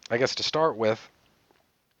so I guess to start with,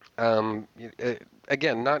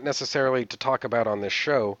 again, not necessarily to talk about on this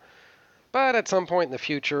show, but at some point in the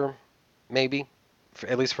future, maybe,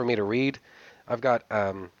 at least for me to read, I've got,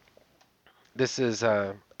 this is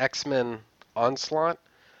X-Men Onslaught,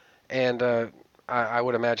 and I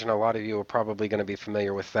would imagine a lot of you are probably going to be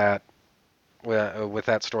familiar with that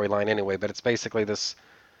storyline anyway, but it's basically this,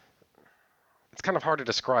 it's kind of hard to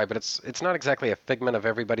describe, but it's not exactly a figment of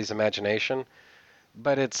everybody's imagination,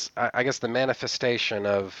 but it's, I guess, the manifestation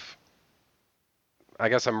of, I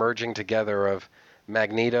guess, a merging together of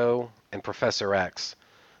Magneto and Professor X.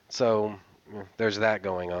 So there's that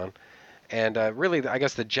going on. And really, I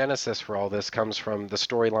guess the genesis for all this comes from the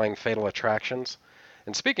storyline Fatal Attractions.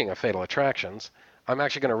 And speaking of Fatal Attractions, I'm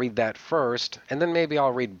actually going to read that first, and then maybe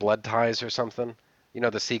I'll read Blood Ties or something, you know,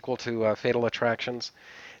 the sequel to Fatal Attractions.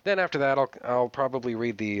 Then after that, I'll probably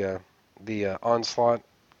read the Onslaught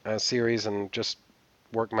series and just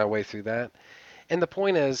work my way through that. And the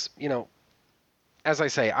point is, you know, as I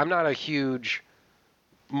say, I'm not a huge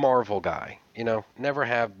Marvel guy, you know, never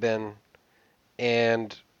have been.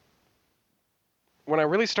 And when I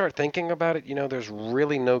really start thinking about it, you know, there's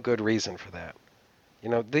really no good reason for that. You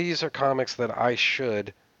know, these are comics that I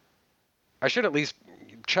should at least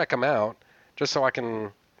check them out, just so I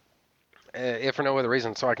can, if for no other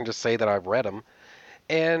reason, so I can just say that I've read them.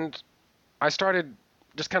 And I started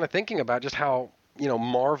just kind of thinking about just how, you know,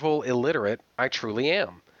 Marvel illiterate I truly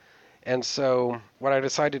am. And so what I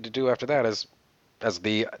decided to do after that is as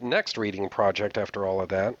the next reading project after all of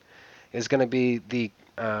that, is going to be the,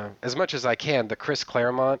 as much as I can, the Chris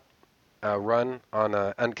Claremont run on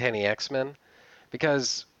Uncanny X-Men,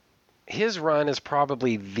 because his run is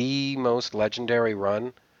probably the most legendary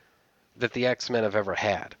run that the X-Men have ever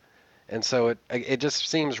had. And so it just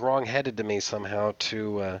seems wrong-headed to me somehow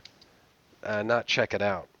to not check it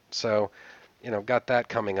out. So, got that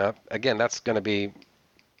coming up. Again, that's going to be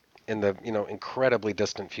in the, incredibly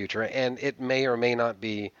distant future, and it may or may not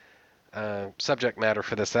be subject matter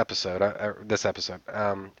for this episode.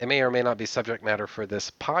 It may or may not be subject matter for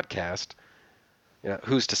this podcast.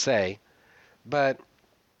 Who's to say? But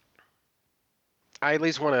I at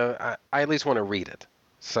least want to read it.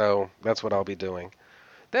 So that's what I'll be doing.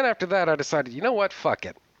 Then after that, I decided, you know what? Fuck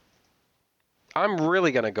it. I'm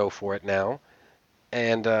really going to go for it now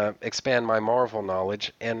and expand my Marvel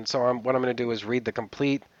knowledge. And so what I'm going to do is read the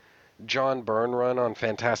complete John Byrne run on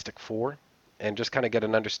Fantastic Four and just kind of get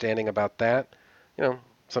an understanding about that,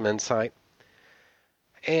 some insight.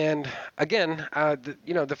 And again,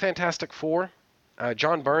 the Fantastic Four,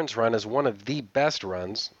 John Byrne's run is one of the best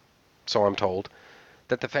runs, so I'm told,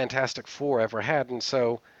 that the Fantastic Four ever had. And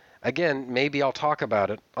so, again, maybe I'll talk about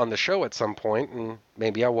it on the show at some point, and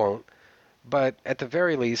maybe I won't. But at the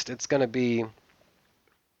very least, it'll be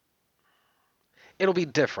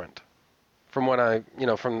different from what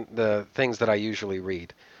from the things that I usually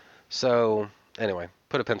read. So, anyway,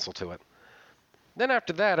 put a pencil to it. Then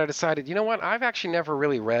after that, I decided, you know what? I've actually never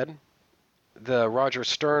really read the Roger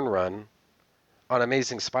Stern run on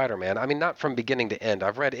Amazing Spider-Man. I mean, not from beginning to end.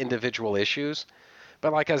 I've read individual issues,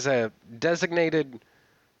 but like as a designated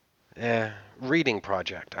reading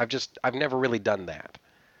project, I've never really done that.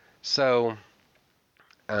 So,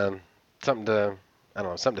 something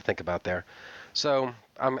to think about there. So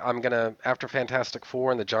I'm gonna, after Fantastic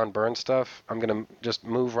Four and the John Byrne stuff, I'm gonna just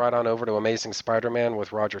move right on over to Amazing Spider-Man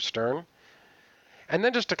with Roger Stern. And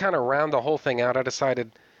then just to kind of round the whole thing out, I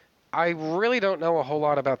decided I really don't know a whole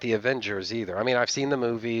lot about the Avengers either. I mean, I've seen the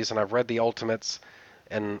movies and I've read the Ultimates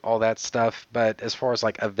and all that stuff, but as far as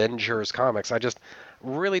like Avengers comics, I just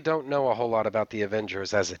really don't know a whole lot about the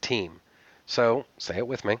Avengers as a team. So, say it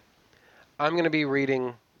with me. I'm going to be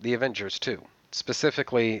reading the Avengers too,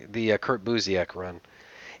 specifically the Kurt Busiek run.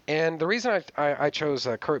 And the reason I chose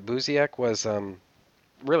Kurt Busiek was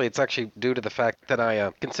really, it's actually due to the fact that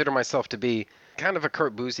I consider myself to be kind of a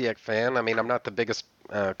Kurt Busiek fan. I mean, I'm not the biggest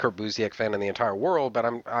Kurt Busiek fan in the entire world, but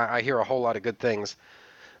I hear a whole lot of good things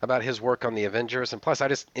about his work on the Avengers, and plus I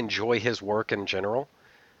just enjoy his work in general.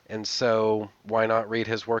 And so why not read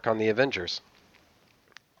his work on the Avengers?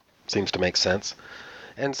 Seems to make sense.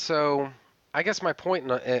 And so I guess my point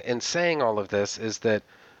in saying all of this is that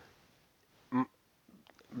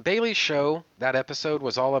Bailey's show, that episode,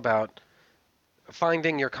 was all about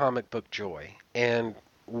finding your comic book joy. And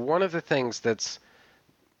one of the things that's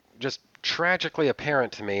just tragically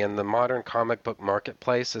apparent to me in the modern comic book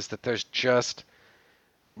marketplace is that there's just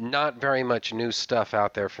not very much new stuff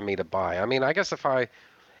out there for me to buy. I mean, I guess if I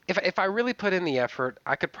really put in the effort,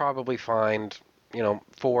 I could probably find,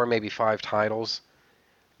 4, maybe 5 titles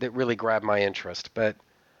that really grab my interest. But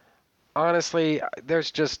honestly, there's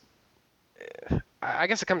just, I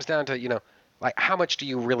guess it comes down to, like, how much do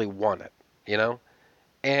you really want it,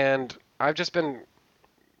 And I've just been,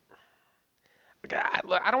 I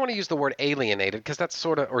don't want to use the word alienated, because that's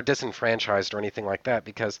sort of, or disenfranchised or anything like that,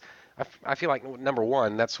 because I feel like, number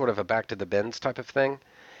one, that's sort of a back to the bins type of thing.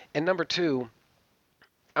 And number two,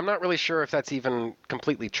 I'm not really sure if that's even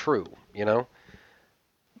completely true,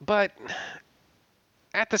 But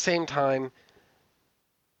at the same time,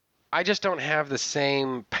 I just don't have the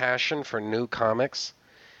same passion for new comics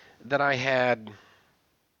that I had,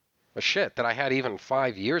 that I had even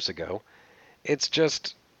 5 years ago. It's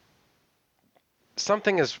just,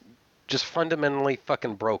 something is just fundamentally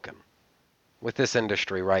fucking broken with this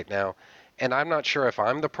industry right now. And I'm not sure if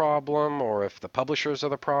I'm the problem or if the publishers are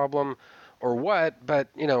the problem or what, but,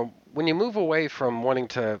 when you move away from wanting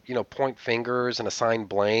to, point fingers and assign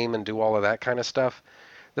blame and do all of that kind of stuff,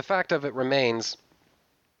 the fact of it remains,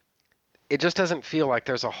 it just doesn't feel like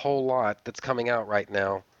there's a whole lot that's coming out right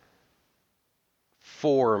now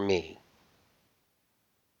for me.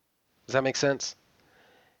 Does that make sense?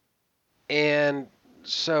 And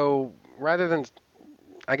so rather than,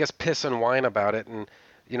 I guess, piss and whine about it and,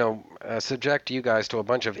 subject you guys to a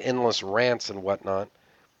bunch of endless rants and whatnot,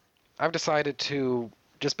 I've decided to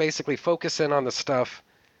just basically focus in on the stuff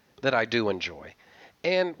that I do enjoy.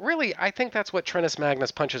 And really, I think that's what Trennis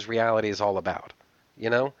Magnus Punches Reality is all about.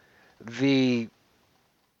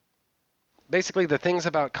 Basically the things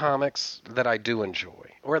about comics that I do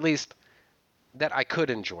enjoy, or at least that I could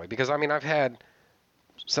enjoy. Because, I mean, I've had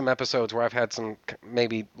some episodes where I've had some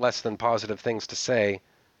maybe less than positive things to say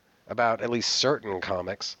about at least certain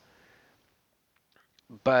comics.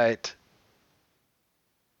 But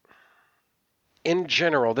in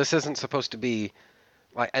general, this isn't supposed to be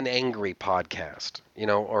like an angry podcast,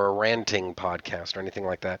 or a ranting podcast or anything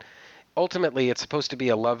like that. Ultimately, it's supposed to be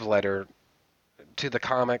a love letter to the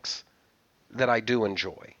comics that I do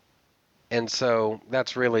enjoy. And so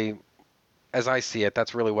that's really, as I see it,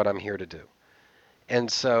 that's really what I'm here to do.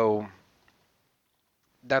 And so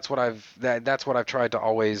that's what I've tried to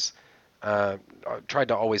always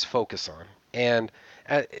focus on. And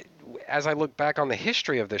as I look back on the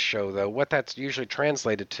history of this show, though, what that's usually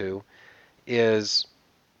translated to is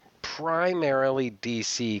primarily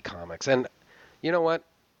DC Comics. And you know what?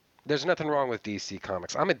 There's nothing wrong with DC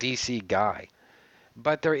Comics. I'm a DC guy.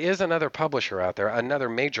 But there is another publisher out there, another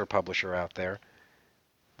major publisher out there,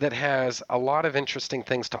 that has a lot of interesting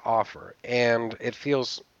things to offer. And it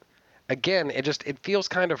feels, again, it feels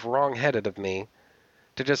kind of wrong-headed of me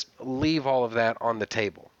to just leave all of that on the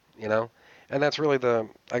table, And that's really the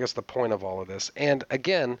point of all of this. And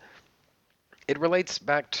again, it relates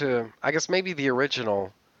back to, I guess, maybe the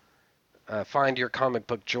original Find Your Comic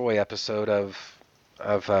Book Joy episode of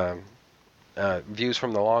Views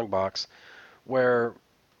from the Long Box, where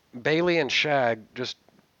Bailey and Shag just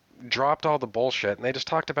dropped all the bullshit and they just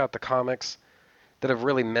talked about the comics that have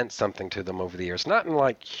really meant something to them over the years. Not in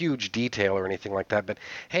like huge detail or anything like that, but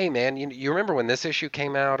hey man, you remember when this issue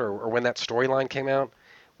came out or when that storyline came out?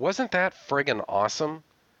 Wasn't that friggin' awesome?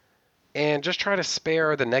 And just try to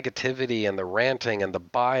spare the negativity and the ranting and the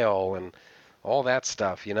bile and all that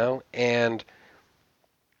stuff, And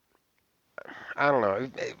I don't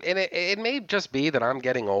know. And it may just be that I'm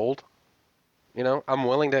getting old. I'm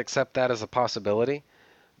willing to accept that as a possibility.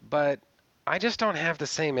 But I just don't have the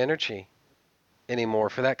same energy anymore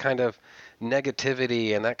for that kind of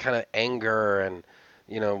negativity and that kind of anger and,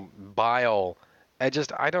 bile. I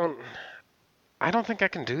don't think I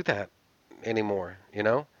can do that anymore,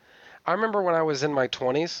 I remember when I was in my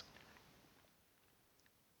 20s,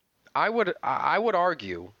 I would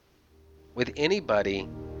argue with anybody,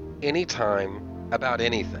 anytime, about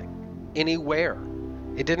anything, anywhere.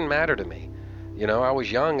 It didn't matter to me. I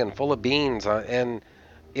was young and full of beans, and,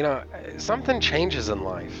 something changes in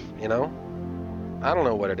life, I don't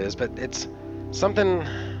know what it is, but it's something,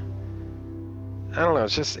 I don't know,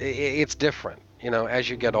 it's just, it's different, as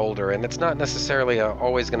you get older, and it's not necessarily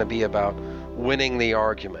always going to be about winning the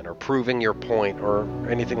argument or proving your point or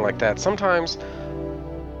anything like that. Sometimes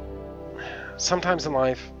in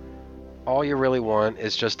life, all you really want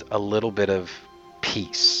is just a little bit of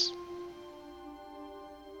peace.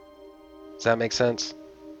 Does that make sense?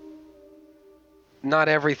 Not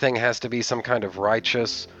everything has to be some kind of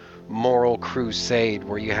righteous, moral crusade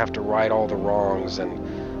where you have to right all the wrongs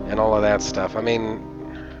and all of that stuff. I mean,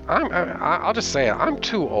 I'll just say it. I'm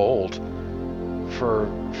too old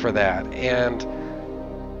for that. And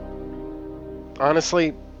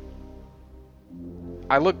honestly,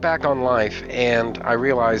 I look back on life and I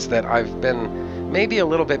realize that I've been maybe a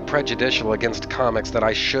little bit prejudicial against comics that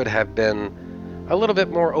I should have been a little bit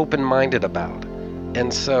more open-minded about.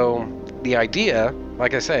 And so the idea,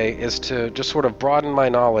 like I say, is to just sort of broaden my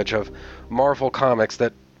knowledge of Marvel comics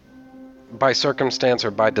that by circumstance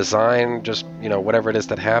or by design, just, whatever it is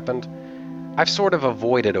that happened, I've sort of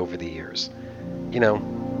avoided over the years.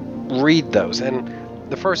 Read those. And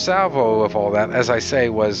the first salvo of all that, as I say,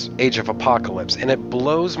 was Age of Apocalypse, and it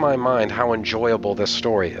blows my mind how enjoyable this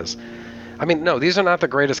story is. I mean, no, these are not the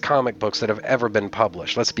greatest comic books that have ever been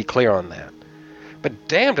published. Let's be clear on that. But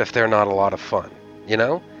damned if they're not a lot of fun,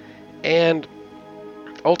 And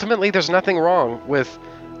ultimately, there's nothing wrong with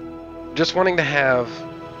just wanting to have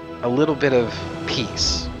a little bit of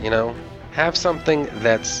peace, Have something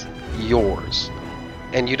that's yours.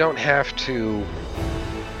 And you don't have to,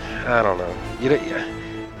 I don't know,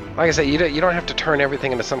 like I said, you don't have to turn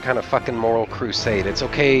everything into some kind of fucking moral crusade. It's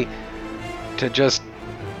okay to just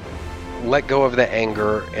let go of the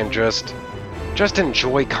anger and just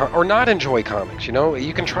enjoy or not enjoy comics.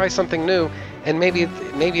 You can try something new, and maybe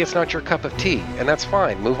it's not your cup of tea, and that's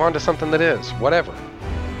fine. Move on to something that is, whatever.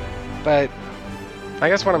 But I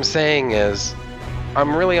guess what I'm saying is,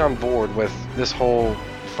 I'm really on board with this whole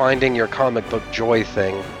Finding Your Comic Book Joy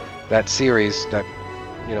thing, that series, that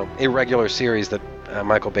irregular series that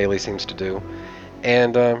Michael Bailey seems to do,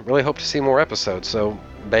 and really hope to see more episodes. So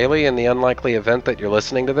Bailey, in the unlikely event that you're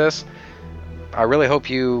listening to this, I really hope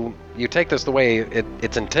you take this the way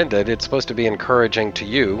it's intended. It's supposed to be encouraging to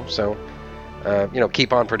you, so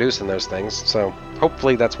keep on producing those things. So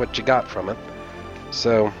hopefully that's what you got from it.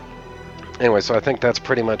 So anyway, so I think that's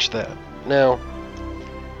pretty much that. Now,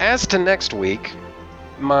 As to next week,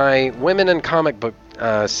 my Women in Comic Book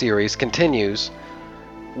series continues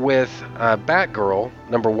with Batgirl,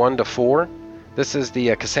 number 1 to 4. This is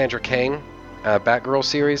the Cassandra Cain Batgirl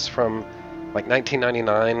series from like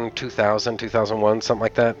 1999, 2000, 2001, something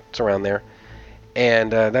like that. It's around there.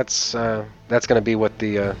 And that's going to be what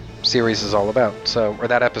the series is all about. So, or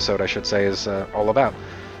that episode, I should say, is all about.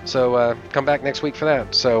 So come back next week for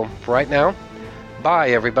that. So for right now, bye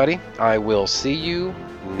everybody. I will see you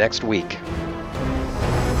next week.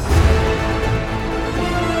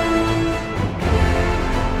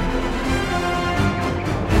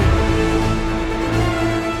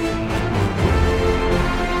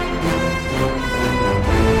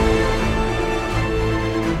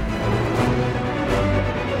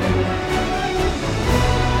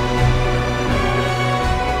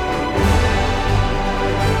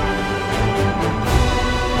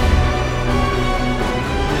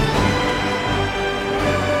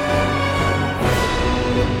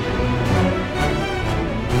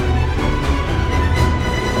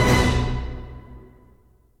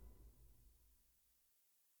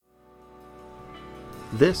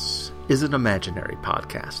 This is an imaginary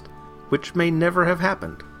podcast, which may never have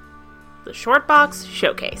happened. The Shortbox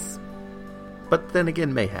Showcase. But then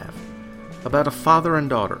again may have. About a father and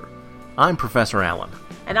daughter. I'm Professor Allen.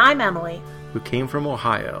 And I'm Emily. Who came from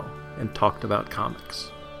Ohio and talked about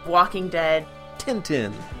comics. Walking Dead.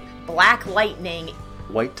 Tintin. Black Lightning.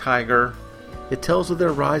 White Tiger. It tells of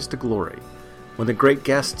their rise to glory, when the great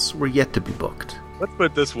guests were yet to be booked. Let's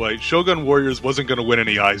put it this way, Shogun Warriors wasn't going to win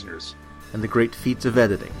any Eisners. And the great feats of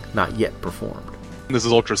editing not yet performed. This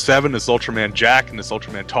is Ultra 7, this is Ultraman Jack, and this is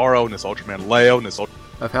Ultraman Taro, and this is Ultraman Leo, and this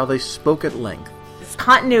of how they spoke at length. This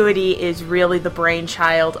continuity is really the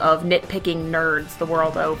brainchild of nitpicking nerds the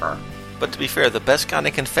world over. But to be fair, the best kind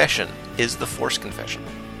of confession is the Force confession.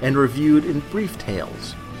 And reviewed in brief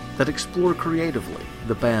tales that explore creatively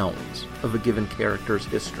the bounds of a given character's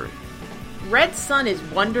history. Red Sun is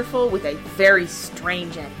wonderful with a very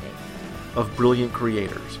strange ending. Of brilliant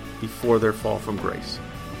creators before their fall from grace.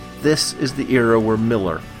 This is the era where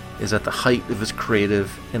Miller is at the height of his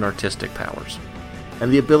creative and artistic powers,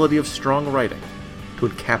 and the ability of strong writing to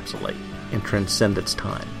encapsulate and transcend its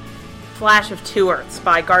time. Flash of Two Earths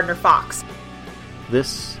by Gardner Fox.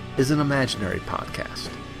 This is an imaginary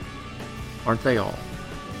podcast. Aren't they all?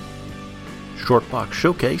 Shortbox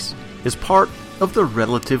Showcase is part of the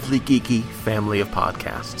Relatively Geeky family of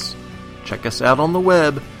podcasts. Check us out on the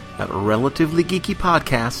web at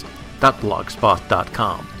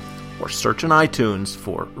relativelygeekypodcast.blogspot.com or search in iTunes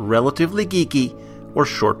for Relatively Geeky or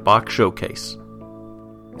Shortbox Showcase.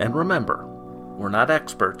 And remember, we're not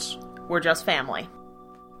experts. We're just family.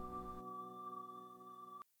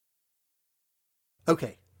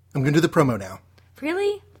 Okay, I'm going to do the promo now.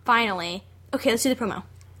 Really? Finally. Okay, let's do the promo.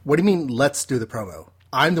 What do you mean, let's do the promo?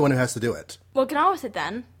 I'm the one who has to do it. Well, get on with it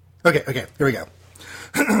then. Okay, here we go.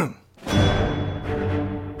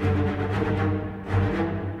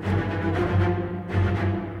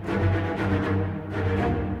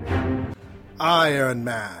 Iron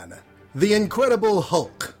Man, the Incredible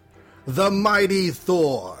Hulk, the Mighty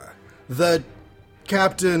Thor, the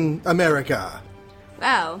Captain America.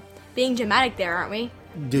 Wow, being dramatic there, aren't we?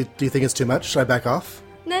 Do you think it's too much? Should I back off?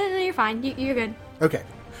 No, you're fine. You're good. Okay.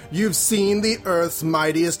 You've seen the Earth's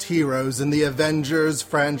mightiest heroes in the Avengers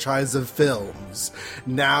franchise of films.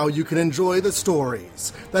 Now you can enjoy the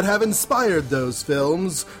stories that have inspired those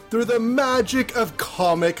films through the magic of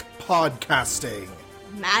comic podcasting.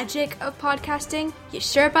 Magic of podcasting? You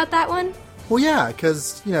sure about that one? Well, yeah,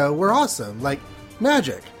 because, we're awesome. Like,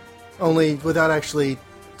 magic. Only without actually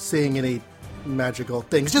seeing any magical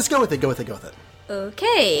things. Just go with it.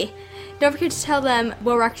 Okay. Don't forget to tell them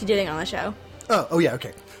what we're actually doing on the show. Oh yeah,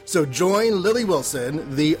 okay. So join Lily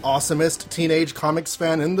Wilson, the awesomest teenage comics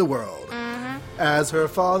fan in the world, as her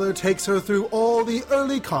father takes her through all the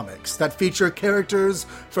early comics that feature characters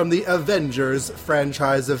from the Avengers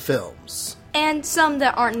franchise of films. And some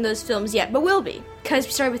that aren't in those films yet, but will be, because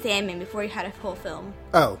we started with Ant-Man before we had a full film.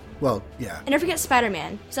 Oh, well, yeah. And don't forget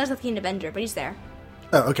Spider-Man. He's not like the Avenger, but he's there.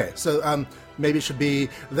 Oh, okay. So, maybe it should be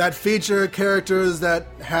that feature characters that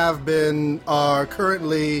have been, are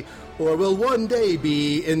currently, or will one day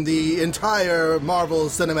be in the entire Marvel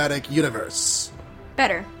Cinematic Universe.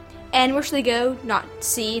 Better. And where should they go not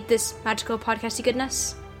see this magical podcasty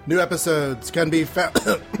goodness? New episodes can be found...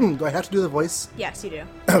 Do I have to do the voice? Yes, you do.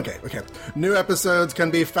 Okay. New episodes can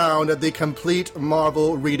be found at the Complete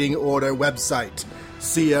Marvel Reading Order website,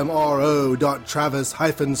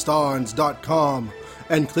 cmro.travis-starnes.com,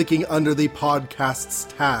 and clicking under the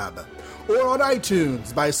Podcasts tab. Or on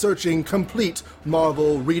iTunes by searching Complete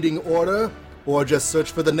Marvel Reading Order, or just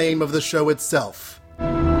search for the name of the show itself.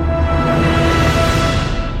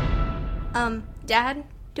 Dad,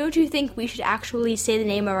 don't you think we should actually say the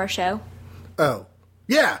name of our show? Oh,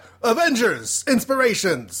 yeah, Avengers,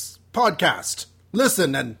 Inspirations, Podcast,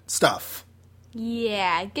 Listen and stuff.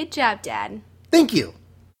 Yeah, good job, Dad. Thank you.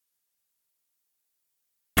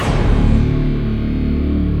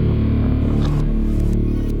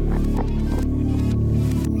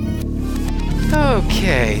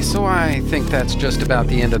 Okay, so I think that's just about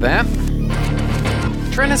the end of that.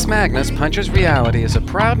 Trennis Magnus Punches Reality is a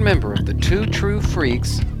proud member of the Two True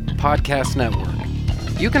Freaks podcast network.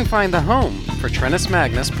 You can find the home for Trennis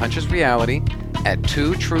Magnus Punches Reality at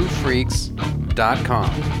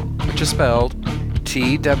twotruefreaks.com, which is spelled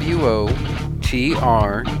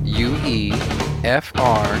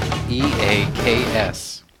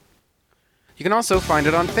TWOTRUEFREAKS. You can also find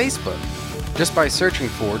it on Facebook, just by searching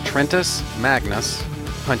for Trentis Magnus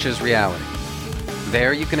Punches Reality.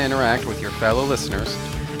 There you can interact with your fellow listeners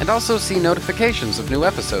and also see notifications of new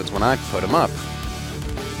episodes when I put them up.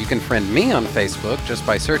 You can friend me on Facebook just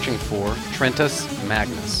by searching for Trentis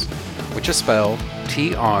Magnus, which is spelled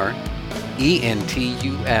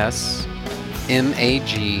TRENTUSMAGNUS.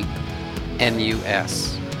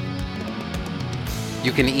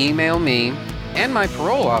 You can email me and my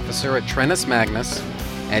parole officer at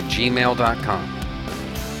trentismagnus@gmail.com.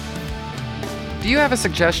 Do you have a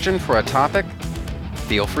suggestion for a topic?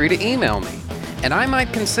 Feel free to email me, and I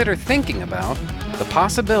might consider thinking about the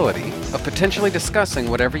possibility of potentially discussing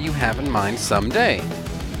whatever you have in mind someday.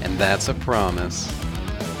 And that's a promise.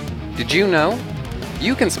 Did you know?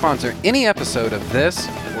 You can sponsor any episode of this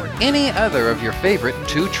or any other of your favorite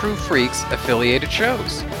Two True Freaks affiliated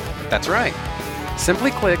shows. That's right.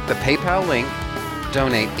 Simply click the PayPal link,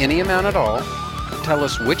 donate any amount at all, tell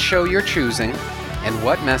us which show you're choosing, and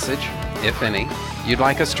what message, if any, you'd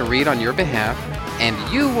like us to read on your behalf, and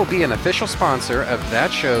you will be an official sponsor of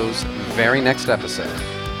that show's very next episode,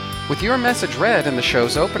 with your message read in the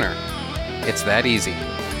show's opener. It's that easy,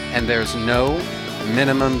 and there's no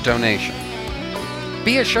minimum donation.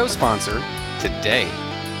 Be a show sponsor today.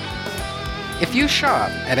 If you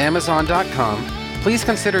shop at Amazon.com, please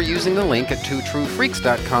consider using the link at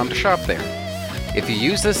twotruefreaks.com to shop there. If you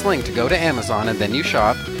use this link to go to Amazon and then you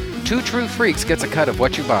shop, Two True Freaks gets a cut of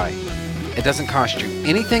what you buy. It doesn't cost you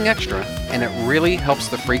anything extra, and it really helps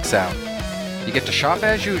the freaks out. You get to shop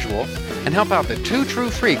as usual and help out the Two True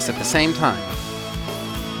Freaks at the same time.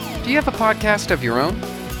 Do you have a podcast of your own?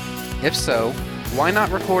 If so, why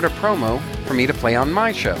not record a promo for me to play on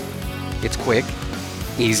my show? It's quick,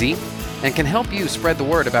 easy, and can help you spread the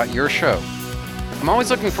word about your show. I'm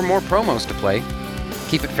always looking for more promos to play.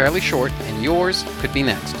 Keep it fairly short, and yours could be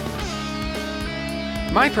next.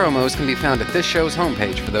 My promos can be found at this show's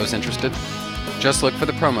homepage for those interested. Just look for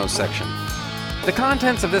the promos section. The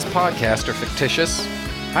contents of this podcast are fictitious,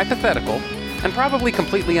 hypothetical, and probably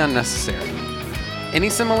completely unnecessary. Any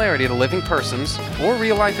similarity to living persons or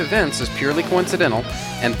real-life events is purely coincidental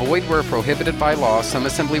and void where prohibited by law, some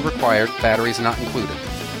assembly required, batteries not included.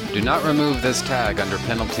 Do not remove this tag under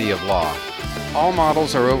penalty of law. All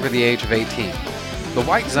models are over the age of 18. The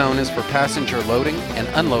white zone is for passenger loading and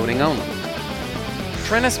unloading only.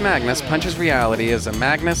 Trennis Magnus Punches Reality is a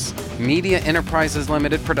Magnus Media Enterprises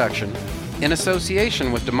Limited production in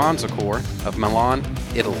association with DiManzacor of Milan,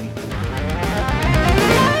 Italy.